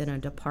feasible within a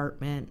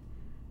department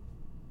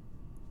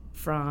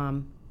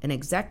from an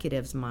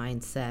executive's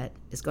mindset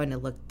is going to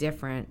look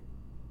different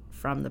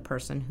from the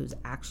person who's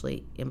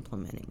actually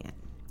implementing it.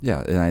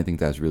 Yeah, and I think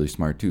that's really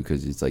smart too,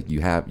 because it's like you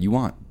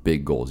want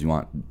big goals, you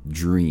want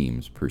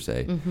dreams per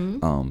se,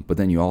 but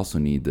then you also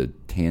need the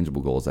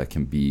tangible goals that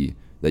can be,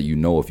 that you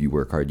know if you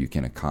work hard you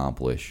can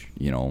accomplish,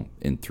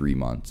 in 3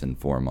 months and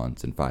 4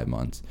 months and 5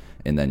 months.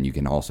 And then you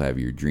can also have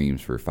your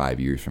dreams for 5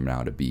 years from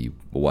now to be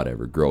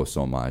whatever, grow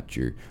so much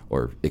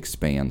or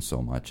expand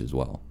so much as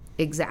well.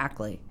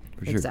 Exactly.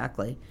 For sure.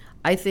 Exactly.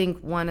 I think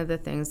one of the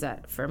things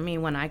that for me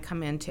when I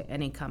come into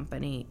any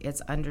company,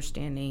 it's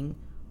understanding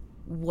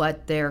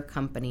what their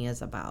company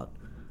is about.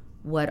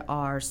 What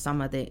are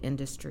some of the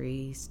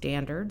industry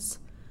standards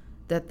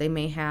that they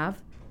may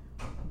have?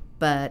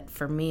 But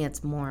for me,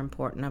 it's more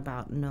important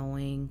about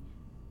knowing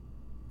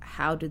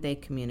how do they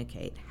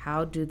communicate?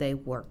 How do they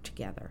work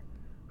together?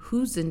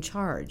 Who's in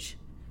charge?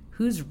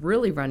 Who's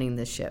really running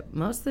the ship?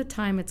 Most of the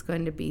time, it's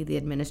going to be the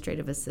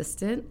administrative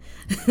assistant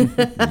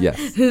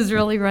yes. who's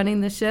really running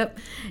the ship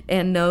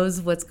and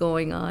knows what's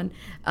going on.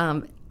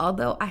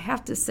 Although I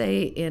have to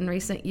say, in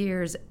recent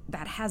years,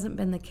 that hasn't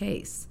been the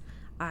case.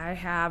 I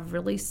have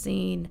really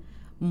seen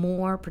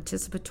more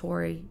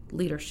participatory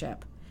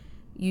leadership.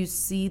 You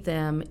see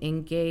them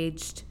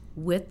engaged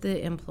with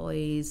the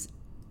employees,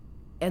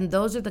 and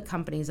those are the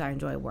companies I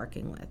enjoy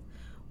working with,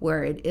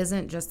 where it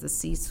isn't just the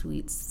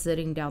C-suite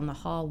sitting down the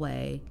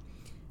hallway,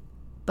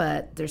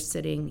 but they're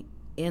sitting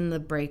in the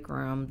break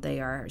room.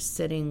 They are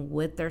sitting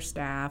with their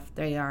staff.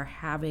 They are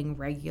having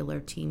regular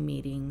team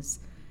meetings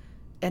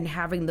and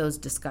having those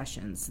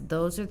discussions.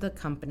 Those are the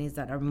companies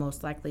that are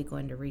most likely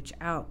going to reach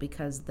out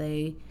because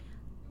they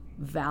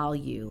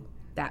value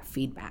that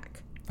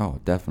feedback. Oh,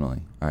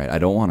 definitely. All right, I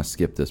don't want to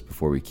skip this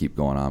before we keep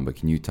going on, but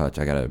can you touch,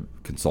 I got to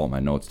consult my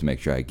notes to make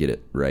sure I get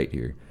it right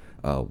here.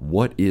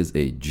 What is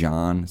a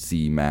John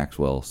C.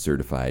 Maxwell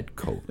certified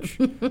coach,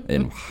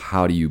 and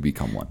how do you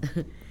become one?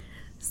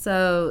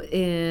 So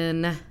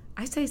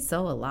I say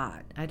so a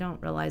lot. I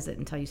don't realize it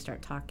until you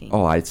start talking.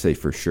 Oh, I'd say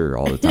for sure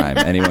all the time.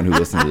 Anyone who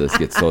listens to this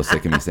gets so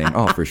sick of me saying,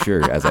 oh, for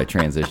sure, as I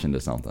transition to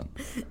something.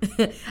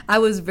 I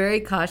was very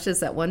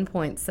cautious at one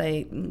point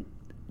saying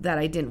that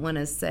I didn't want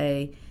to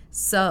say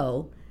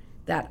so,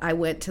 that I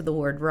went to the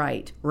word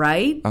right.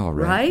 Right? Oh,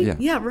 right.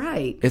 Yeah,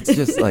 right. It's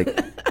just like,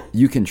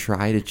 you can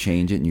try to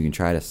change it and you can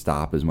try to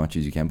stop as much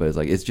as you can, but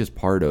it's just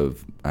part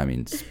of,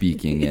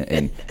 speaking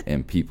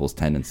and people's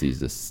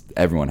tendencies.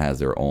 Everyone has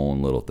their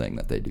own little thing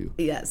that they do.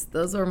 Yes,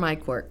 those are my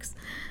quirks.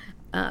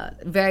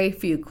 Very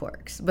few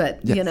quirks, but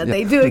Yes,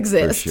 they do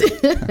exist. For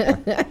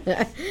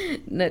sure.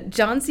 Now,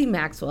 John C.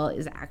 Maxwell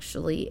is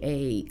actually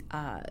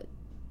a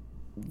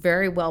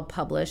very well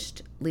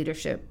published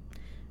leadership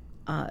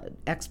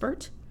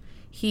expert.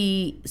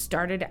 He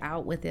started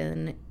out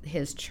within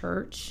his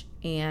church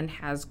and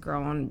has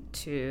grown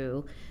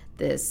to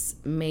this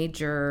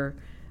major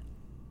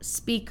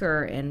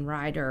speaker and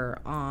writer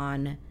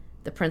on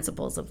the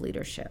principles of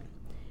leadership.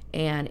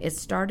 And it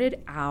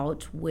started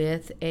out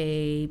with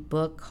a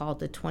book called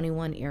The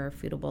 21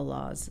 Irrefutable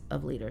Laws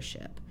of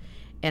Leadership.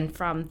 And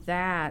from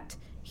that,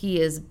 he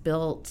has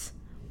built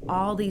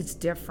all these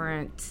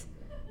different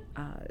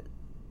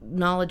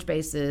knowledge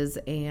bases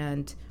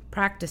and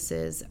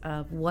practices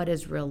of what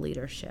is real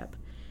leadership.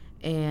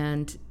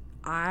 And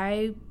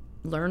I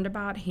learned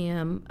about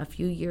him a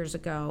few years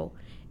ago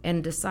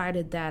and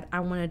decided that I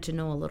wanted to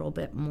know a little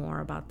bit more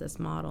about this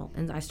model.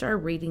 And I started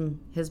reading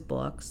his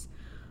books.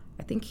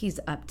 I think he's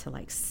up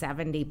to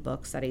 70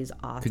 books that he's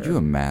authored. Could you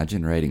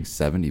imagine writing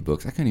 70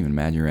 books? I couldn't even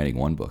imagine writing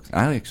one book.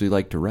 I actually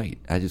like to write.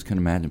 I just couldn't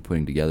imagine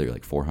putting together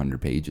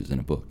 400 pages in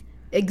a book.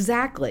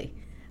 Exactly.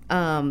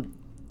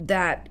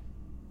 That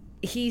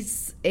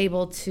he's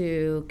able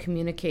to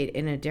communicate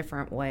in a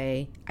different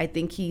way. I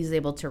think he's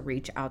able to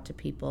reach out to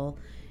people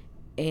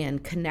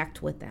and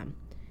connect with them.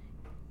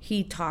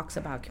 He talks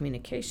about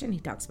communication. He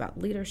talks about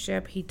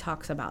leadership. He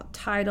talks about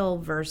title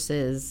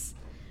versus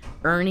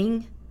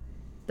earning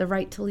the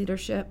right to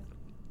leadership.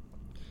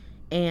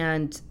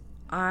 And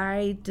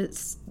I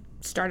just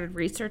started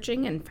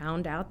researching and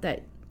found out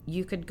that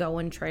you could go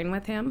and train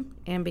with him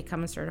and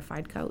become a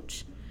certified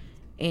coach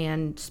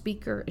and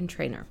speaker and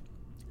trainer.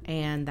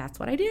 And that's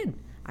what I did.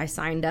 I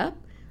signed up.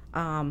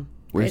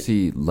 Where's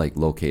he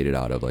located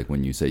out of?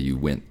 When you say you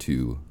went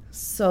to?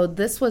 So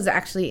this was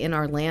actually in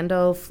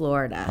Orlando,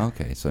 Florida.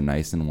 Okay, so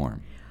nice and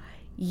warm.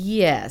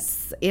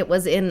 Yes, it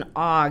was in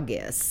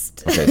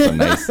August. Okay, so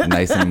nice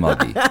and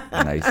muggy.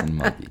 Nice and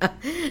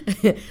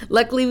muggy.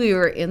 Luckily, we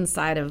were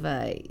inside of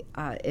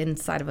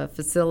a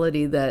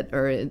facility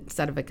or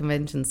inside of a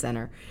convention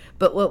center.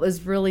 But what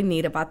was really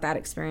neat about that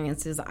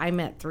experience is I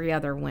met 3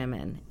 other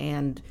women,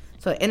 and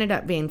so it ended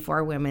up being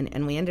 4 women,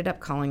 and we ended up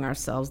calling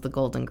ourselves the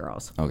Golden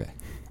Girls. Okay.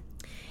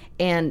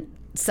 And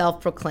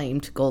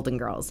self-proclaimed Golden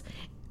Girls.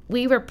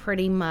 We were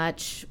pretty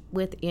much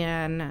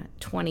within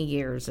 20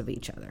 years of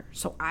each other.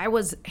 So I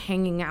was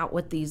hanging out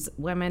with these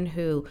women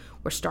who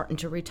were starting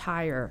to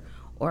retire,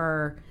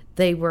 or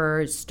they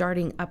were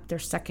starting up their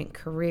second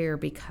career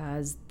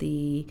because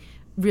the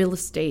real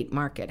estate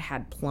market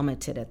had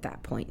plummeted at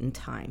that point in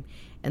time.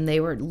 And they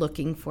were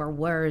looking for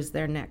where is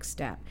their next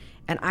step.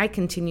 And I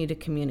continue to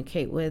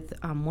communicate with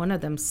one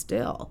of them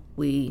still.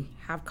 We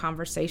have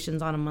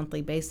conversations on a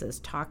monthly basis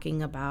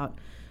talking about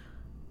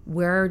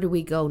where do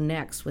we go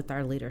next with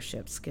our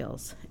leadership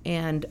skills.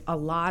 And a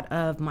lot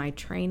of my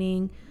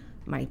training,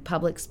 my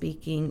public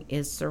speaking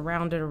is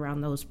surrounded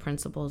around those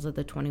principles of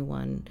the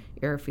 21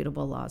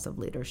 Irrefutable Laws of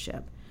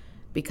Leadership.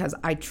 Because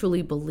I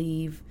truly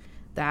believe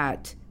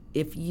that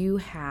if you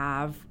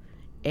have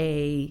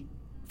a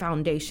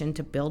foundation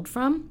to build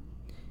from,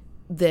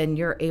 then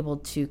you're able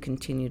to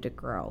continue to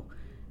grow.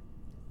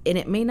 And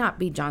it may not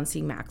be John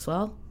C.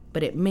 Maxwell,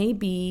 but it may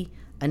be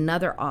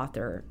another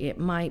author. It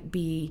might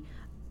be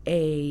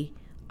a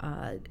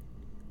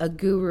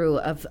guru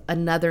of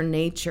another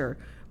nature,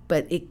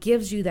 but it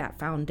gives you that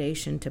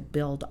foundation to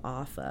build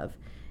off of.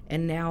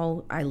 And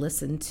now I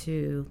listen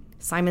to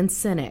Simon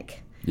Sinek.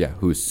 Yeah,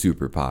 who's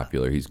super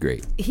popular. He's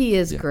great. He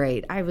is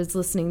great. I was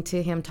listening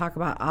to him talk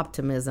about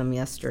optimism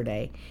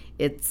yesterday.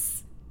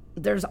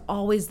 There's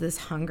always this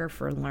hunger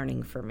for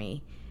learning for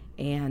me.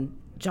 And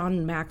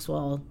John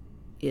Maxwell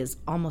is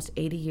almost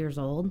 80 years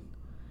old,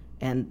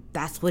 and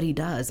that's what he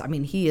does.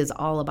 He is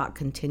all about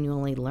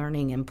continually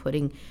learning and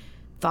putting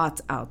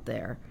thoughts out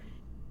there.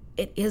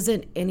 It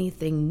isn't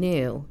anything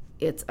new.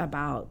 It's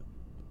about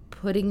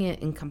putting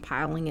it and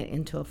compiling it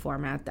into a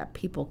format that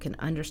people can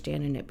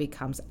understand and it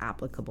becomes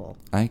applicable.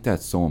 I think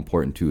that's so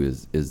important too,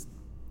 is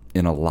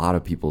in a lot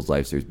of people's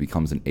lives there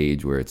becomes an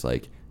age where it's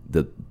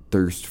the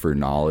thirst for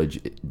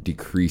knowledge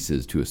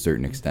decreases to a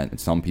certain extent, and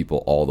some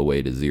people all the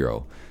way to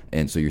zero.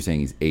 And so you're saying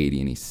he's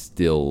 80 and he's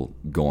still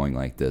going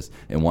like this.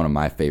 And one of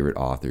my favorite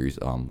authors,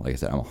 like I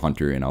said, I'm a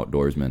hunter and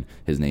outdoorsman.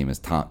 His name is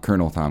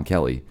Colonel Tom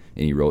Kelly,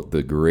 and he wrote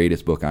the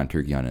greatest book on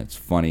turkey hunting. It's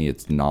funny,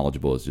 it's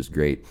knowledgeable, it's just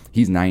great.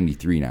 He's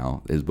 93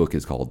 now. His book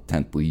is called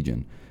 10th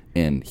Legion,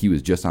 and he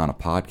was just on a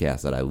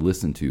podcast that I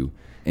listened to,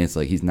 and it's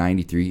he's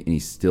 93 and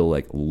he's still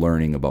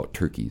learning about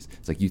turkeys.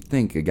 It's you'd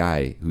think a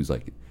guy who's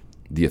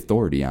the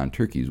authority on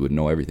turkeys would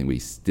know everything, but he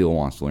still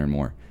wants to learn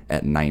more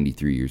at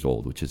 93 years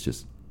old, which is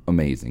just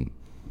amazing.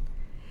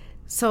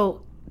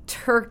 So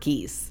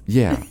turkeys.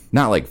 Yeah,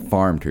 not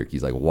farm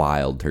turkeys,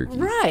 wild turkeys.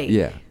 Right.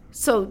 Yeah.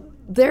 So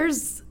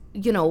there's,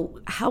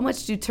 how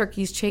much do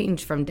turkeys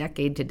change from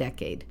decade to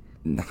decade?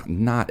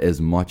 not as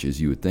much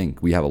as you would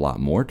think. We have a lot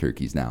more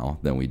turkeys now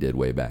than we did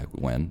way back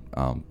when.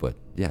 But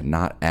yeah,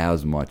 not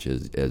as much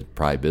as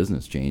probably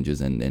business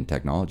changes and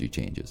technology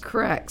changes.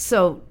 Correct.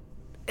 So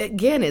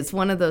again, it's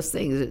one of those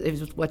things.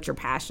 It's what your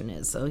passion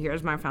is. So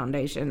here's my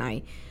foundation.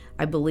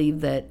 I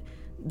believe that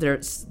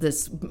there's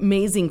this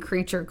amazing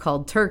creature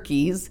called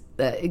turkeys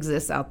that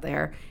exists out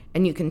there,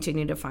 and you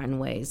continue to find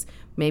ways.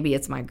 Maybe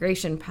it's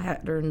migration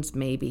patterns.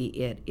 Maybe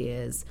it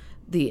is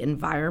the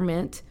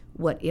environment.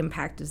 What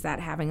impact is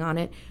that having on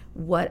it?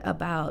 What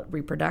about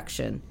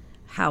reproduction?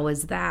 How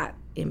is that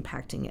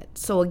impacting it?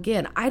 So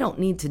again, I don't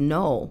need to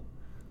know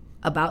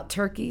about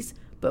turkeys,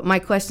 but my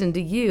question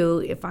to you,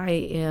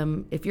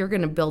 if you're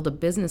going to build a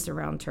business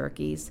around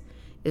turkeys,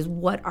 is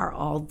what are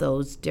all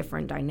those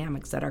different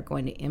dynamics that are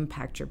going to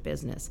impact your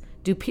business?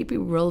 Do people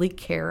really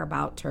care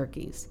about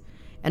turkeys?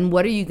 And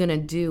what are you going to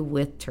do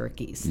with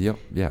turkeys? Yep.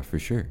 Yeah, for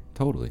sure.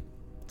 Totally.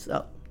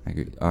 So I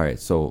agree. All right.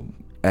 So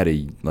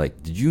did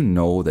you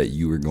know that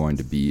you were going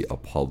to be a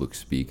public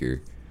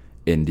speaker?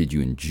 And did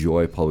you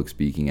enjoy public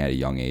speaking at a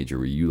young age, or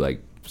were you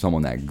like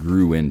someone that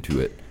grew into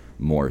it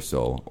more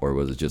so? Or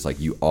was it just like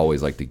you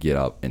always like to get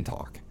up and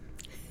talk?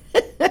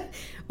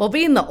 Well,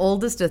 being the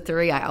oldest of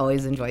three, I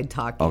always enjoyed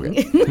talking.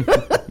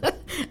 Okay.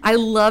 I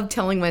love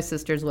telling my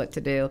sisters what to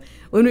do.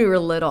 When we were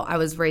little, I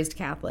was raised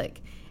Catholic,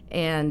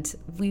 and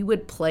we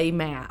would play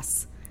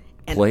Mass.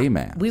 And play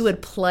Mass? We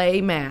would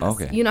play Mass.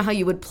 Okay. You know how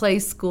you would play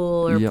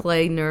school or Yep.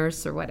 play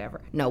nurse or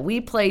whatever? No,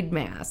 we played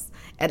Mass,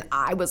 and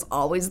I was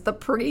always the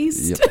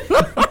priest.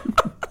 Yep.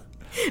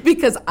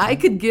 Because I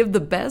could give the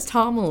best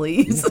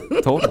homilies. Yeah,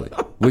 totally.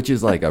 Which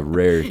is like a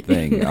rare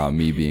thing.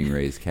 Me being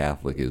raised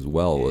Catholic as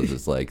well was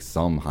it's like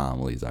some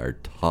homilies are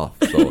tough.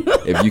 So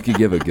if you could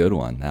give a good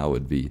one, that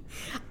would be.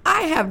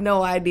 I have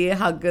no idea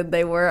how good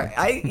they were.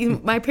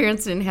 My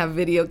parents didn't have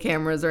video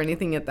cameras or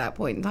anything at that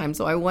point in time,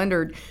 so I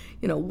wondered,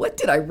 what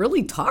did I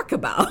really talk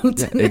about?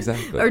 Yeah,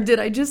 exactly. Or did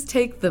I just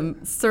take the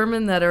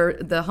sermon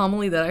the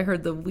homily that I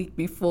heard the week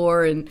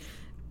before and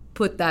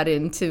put that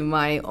into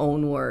my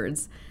own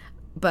words?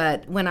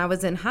 But when I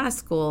was in high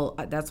school,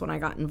 that's when I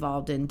got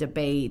involved in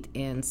debate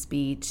and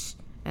speech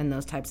and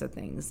those types of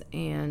things.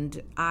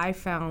 And I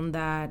found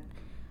that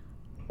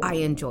I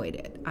enjoyed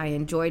it. I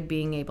enjoyed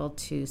being able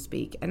to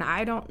speak. And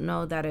I don't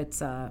know that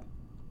it's a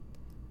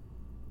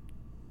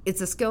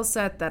skill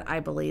set that I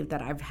believe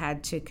that I've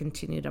had to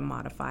continue to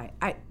modify.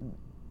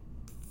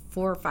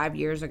 4 or 5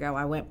 years ago,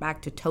 I went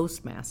back to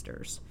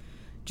Toastmasters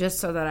just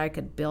so that I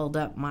could build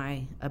up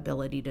my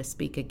ability to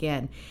speak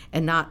again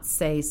and not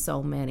say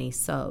so many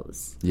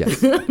so's.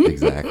 Yes,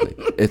 exactly.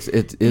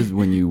 It is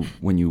when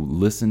you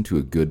listen to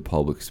a good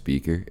public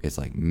speaker, it's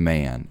like,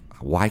 man,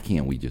 why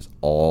can't we just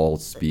all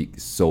speak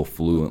so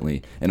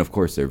fluently? And of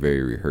course they're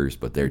very rehearsed,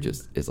 but they're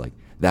just, it's like,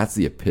 that's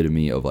the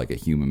epitome of like a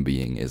human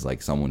being, is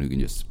like someone who can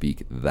just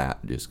speak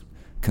that just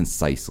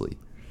concisely.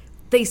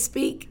 They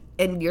speak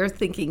and you're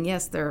thinking,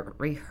 yes, they're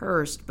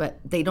rehearsed, but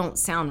they don't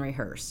sound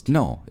rehearsed.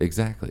 No,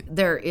 exactly.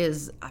 There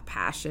is a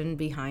passion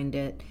behind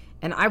it.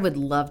 And I would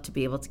love to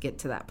be able to get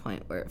to that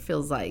point where it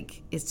feels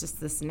like it's just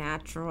this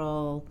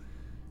natural,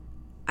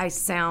 I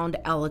sound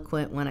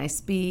eloquent when I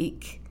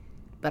speak,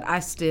 but I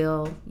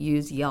still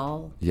use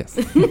y'all. Yes.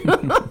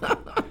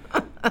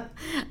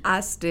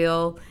 I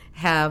still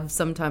have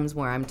sometimes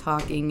where I'm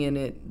talking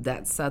and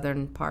that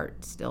southern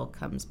part still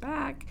comes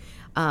back,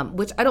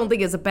 which I don't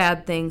think is a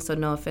bad thing, so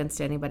no offense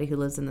to anybody who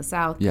lives in the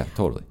South. Yeah,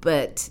 totally.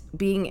 But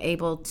being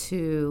able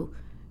to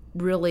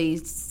really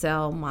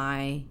sell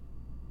my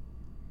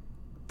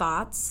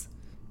thoughts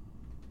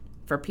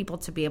for people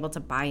to be able to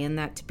buy in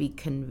that, to be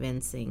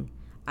convincing.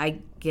 I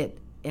get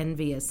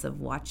envious of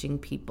watching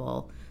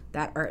people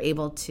that are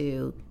able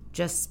to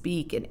just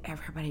speak and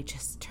everybody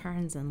just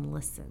turns and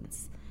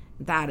listens.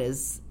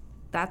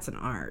 That's an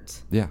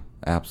art. Yeah,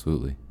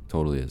 absolutely.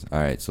 Totally is. All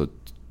right, so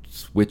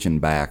switching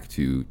back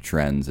to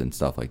trends and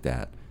stuff like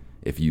that,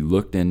 if you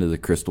looked into the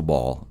crystal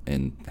ball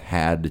and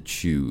had to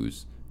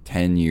choose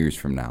 10 years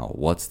from now,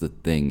 what's the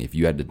thing, if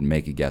you had to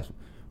make a guess,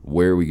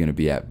 where are we going to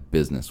be at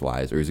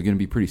business-wise, or is it going to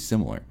be pretty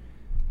similar?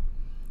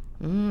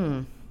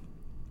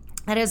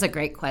 That is a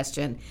great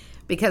question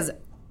because,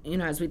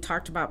 as we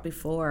talked about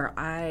before,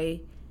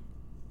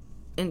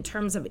 in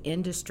terms of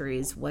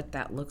industries, what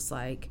that looks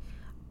like,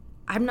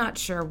 I'm not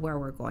sure where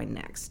we're going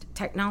next.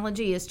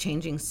 Technology is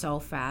changing so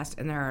fast,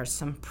 and there are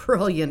some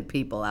brilliant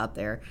people out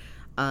there.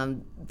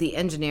 The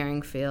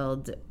engineering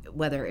field,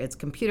 whether it's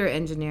computer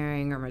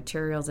engineering or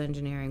materials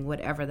engineering,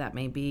 whatever that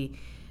may be,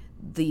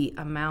 the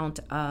amount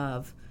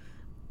of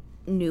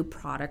new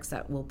products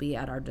that will be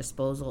at our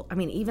disposal. I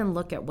mean, even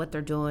look at what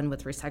they're doing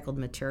with recycled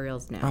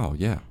materials now. Oh,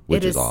 yeah,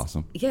 which is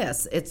awesome.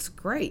 Yes, it's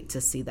great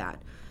to see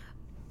that.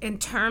 In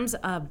terms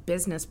of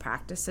business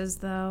practices,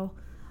 though,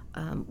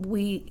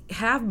 we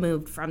have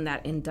moved from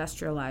that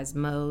industrialized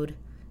mode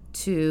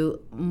to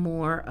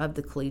more of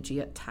the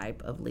collegiate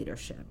type of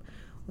leadership,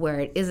 where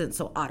it isn't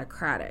so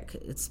autocratic.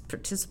 It's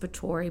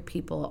participatory.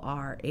 People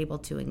are able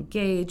to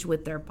engage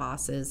with their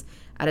bosses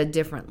at a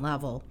different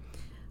level.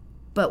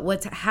 But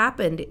what's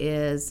happened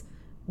is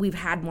we've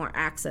had more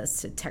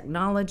access to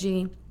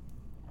technology.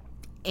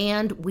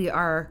 And we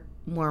are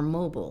more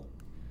mobile.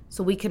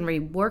 So we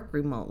can work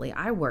remotely.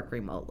 I work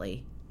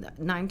remotely.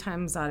 9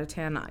 times out of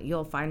 10,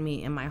 you'll find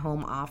me in my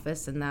home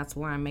office, and that's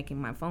where I'm making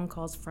my phone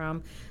calls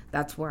from.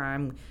 That's where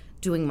I'm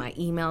doing my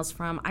emails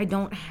from. I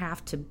don't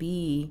have to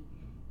be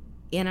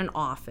in an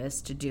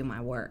office to do my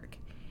work.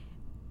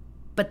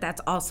 But that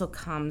also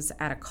comes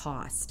at a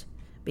cost,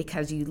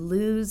 because you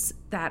lose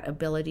that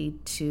ability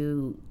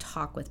to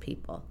talk with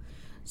people.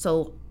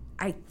 So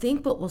I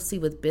think what we'll see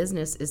with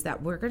business is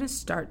that we're going to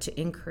start to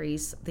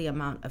increase the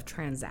amount of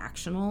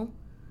transactional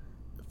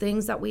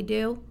things that we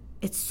do.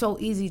 It's so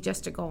easy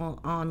just to go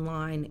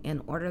online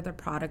and order the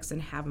products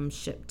and have them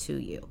shipped to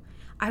you.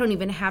 I don't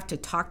even have to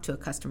talk to a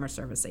customer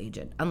service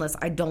agent unless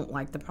I don't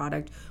like the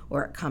product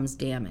or it comes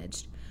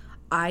damaged.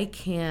 I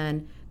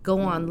can go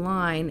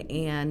online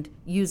and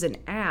use an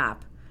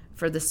app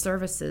for the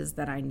services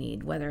that I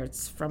need, whether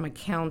it's from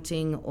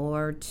accounting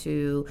or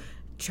to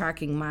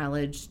tracking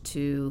mileage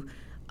to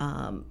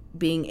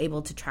being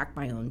able to track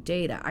my own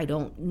data. I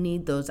don't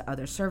need those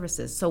other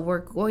services. So we're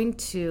going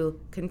to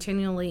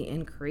continually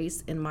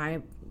increase, in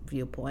my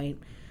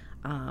viewpoint,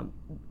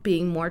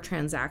 being more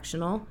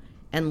transactional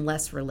and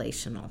less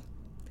relational.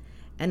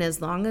 And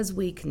as long as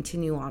we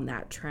continue on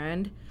that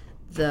trend,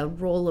 the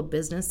role of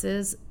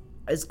businesses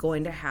is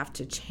going to have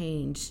to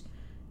change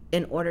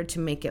in order to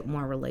make it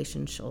more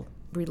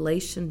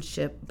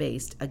relationship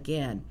based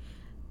again.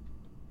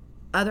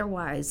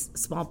 Otherwise,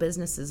 small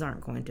businesses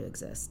aren't going to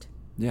exist.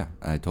 Yeah,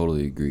 I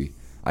totally agree.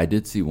 I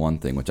did see one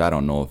thing, which I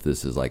don't know if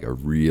this is like a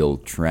real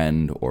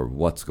trend or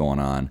what's going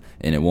on,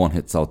 and it won't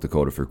hit South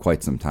Dakota for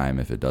quite some time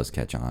if it does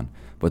catch on,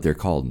 but they're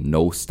called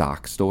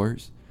no-stock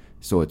stores.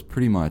 So it's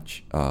pretty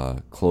much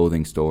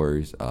clothing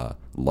stores,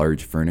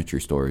 large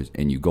furniture stores,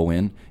 and you go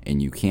in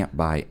and you can't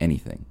buy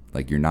anything.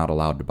 Like, you're not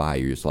allowed to buy.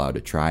 You're just allowed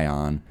to try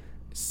on,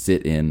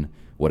 sit in,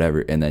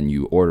 whatever, and then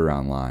you order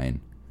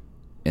online,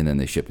 and then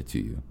they ship it to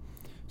you.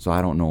 So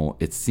I don't know.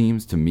 It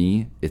seems,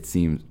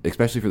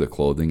 especially for the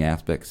clothing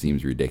aspect,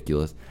 seems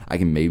ridiculous. I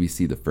can maybe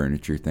see the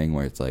furniture thing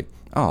where it's like,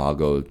 oh, I'll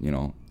go,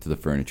 to the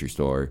furniture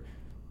store,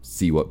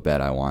 see what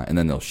bed I want, and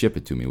then they'll ship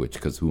it to me,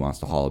 because who wants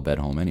to haul a bed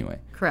home anyway?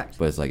 Correct.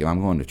 But it's like, if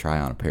I'm going to try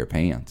on a pair of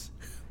pants,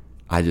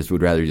 I just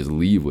would rather just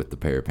leave with the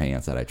pair of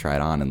pants that I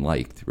tried on and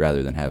liked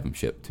rather than have them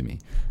shipped to me.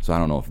 So I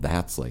don't know if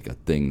that's like a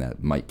thing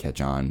that might catch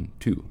on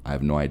too. I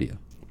have no idea.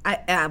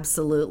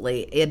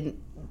 Absolutely.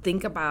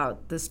 Think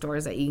about the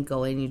stores that you can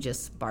go in, you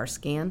just bar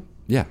scan.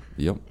 Yeah,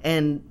 yep.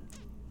 And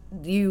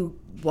you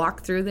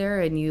walk through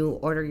there and you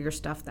order your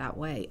stuff that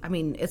way. I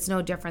mean, it's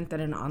no different than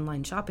an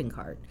online shopping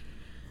cart.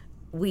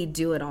 We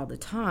do it all the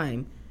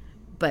time,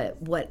 but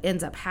what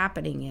ends up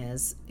happening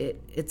is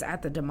it's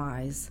at the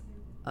demise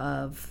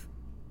of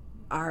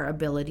our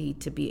ability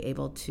to be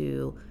able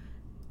to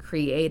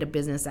create a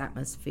business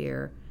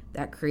atmosphere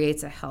that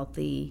creates a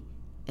healthy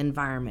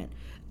environment.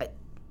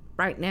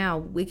 Right now,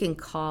 we can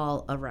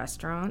call a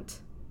restaurant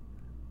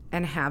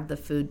and have the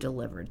food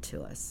delivered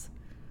to us.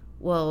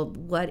 Well,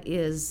 what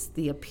is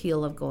the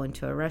appeal of going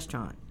to a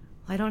restaurant?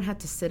 I don't have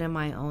to sit in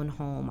my own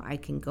home. I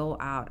can go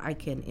out. I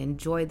can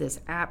enjoy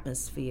this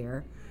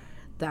atmosphere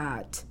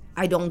that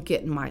I don't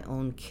get in my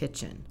own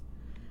kitchen.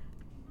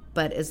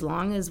 But as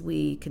long as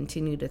we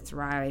continue to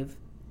thrive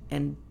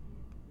and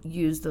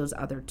use those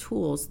other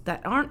tools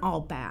that aren't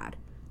all bad.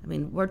 I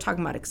mean, we're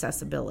talking about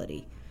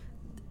accessibility.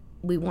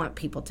 We want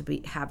people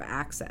to have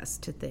access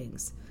to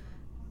things,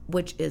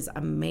 which is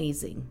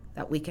amazing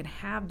that we can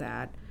have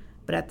that.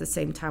 But at the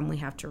same time, we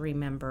have to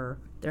remember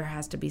there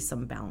has to be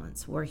some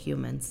balance. We're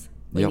humans.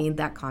 We need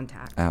that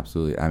contact.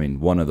 Absolutely. I mean,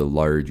 one of the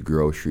large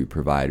grocery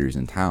providers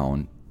in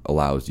town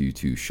allows you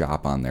to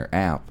shop on their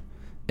app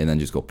and then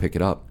just go pick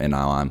it up, and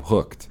now I'm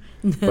hooked.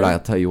 But I'll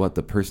tell you what,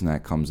 the person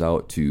that comes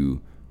out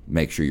to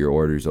make sure your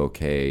order's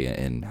okay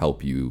and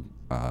help you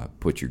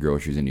put your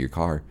groceries into your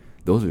car,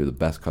 those are the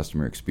best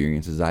customer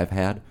experiences I've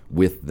had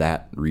with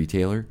that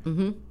retailer.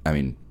 Mm-hmm. I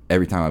mean,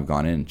 every time I've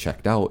gone in and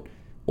checked out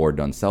or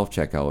done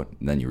self-checkout,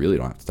 then you really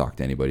don't have to talk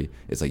to anybody.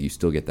 It's like you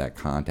still get that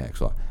contact.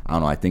 So I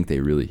don't know, I think they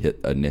really hit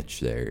a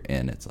niche there,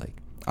 and it's like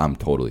I'm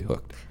totally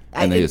hooked.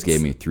 And they just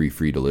gave me 3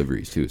 free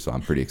deliveries too, so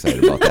I'm pretty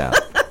excited about that.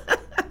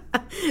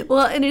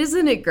 Well, and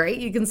isn't it great?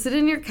 You can sit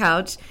on your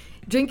couch,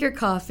 drink your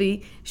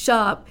coffee,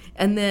 shop,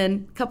 and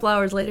then a couple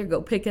hours later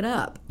go pick it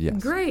up.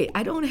 Yes. Great.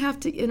 I don't have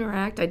to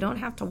interact. I don't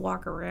have to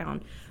walk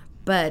around.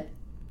 But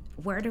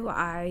where do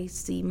I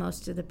see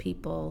most of the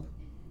people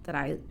that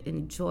I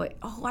enjoy?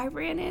 Oh, I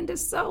ran into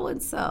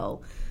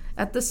so-and-so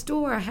at the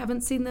store. I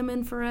haven't seen them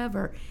in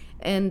forever.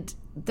 And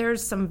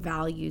there's some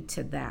value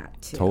to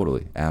that, too.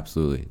 Totally.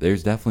 Absolutely.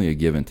 There's definitely a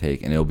give and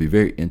take, and it'll be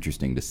very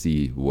interesting to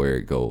see where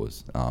it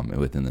goes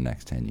within the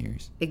next 10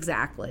 years.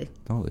 Exactly.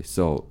 Totally.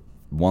 So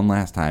one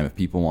last time, if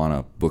people want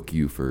to book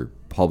you for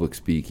public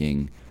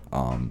speaking,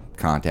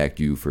 contact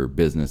you for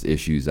business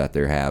issues that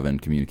they're having,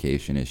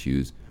 communication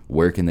issues,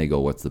 where can they go?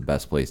 What's the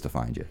best place to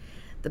find you?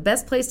 The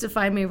best place to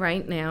find me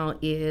right now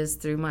is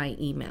through my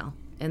email,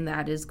 and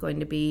that is going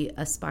to be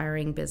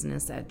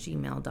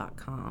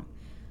aspiringbusiness@gmail.com.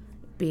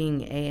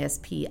 Being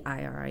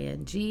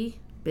ASPIRING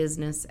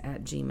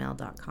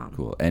business@gmail.com.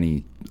 Cool.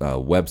 Any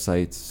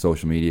websites,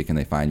 social media? Can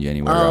they find you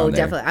anywhere Oh, around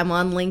there? definitely. I'm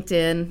on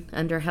LinkedIn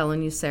under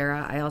Helen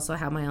Usera. I also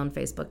have my own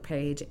Facebook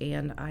page,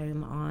 and I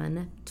am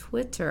on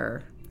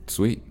Twitter.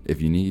 Sweet.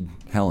 If you need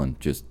Helen,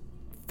 just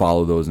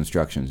follow those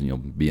instructions and you'll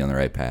be on the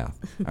right path.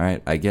 All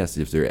right. I guess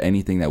if there's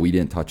anything that we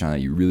didn't touch on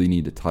that you really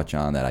need to touch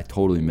on that I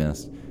totally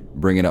missed,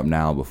 bring it up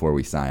now before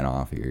we sign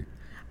off here.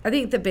 I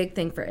think the big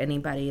thing for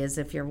anybody is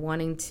if you're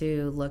wanting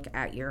to look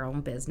at your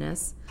own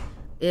business,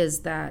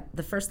 is that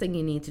the first thing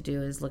you need to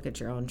do is look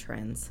at your own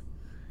trends.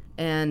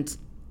 And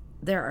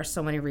there are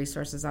so many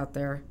resources out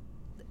there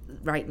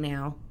right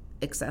now,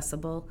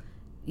 accessible.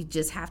 You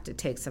just have to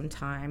take some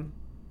time,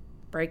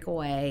 break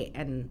away,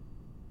 and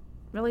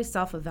really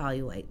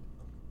self-evaluate.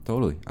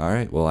 Totally. All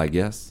right. Well, I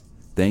guess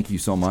thank you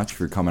so much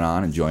for coming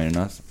on and joining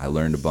us. I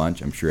learned a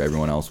bunch. I'm sure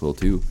everyone else will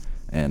too.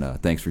 And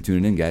thanks for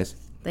tuning in, guys.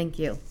 Thank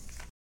you.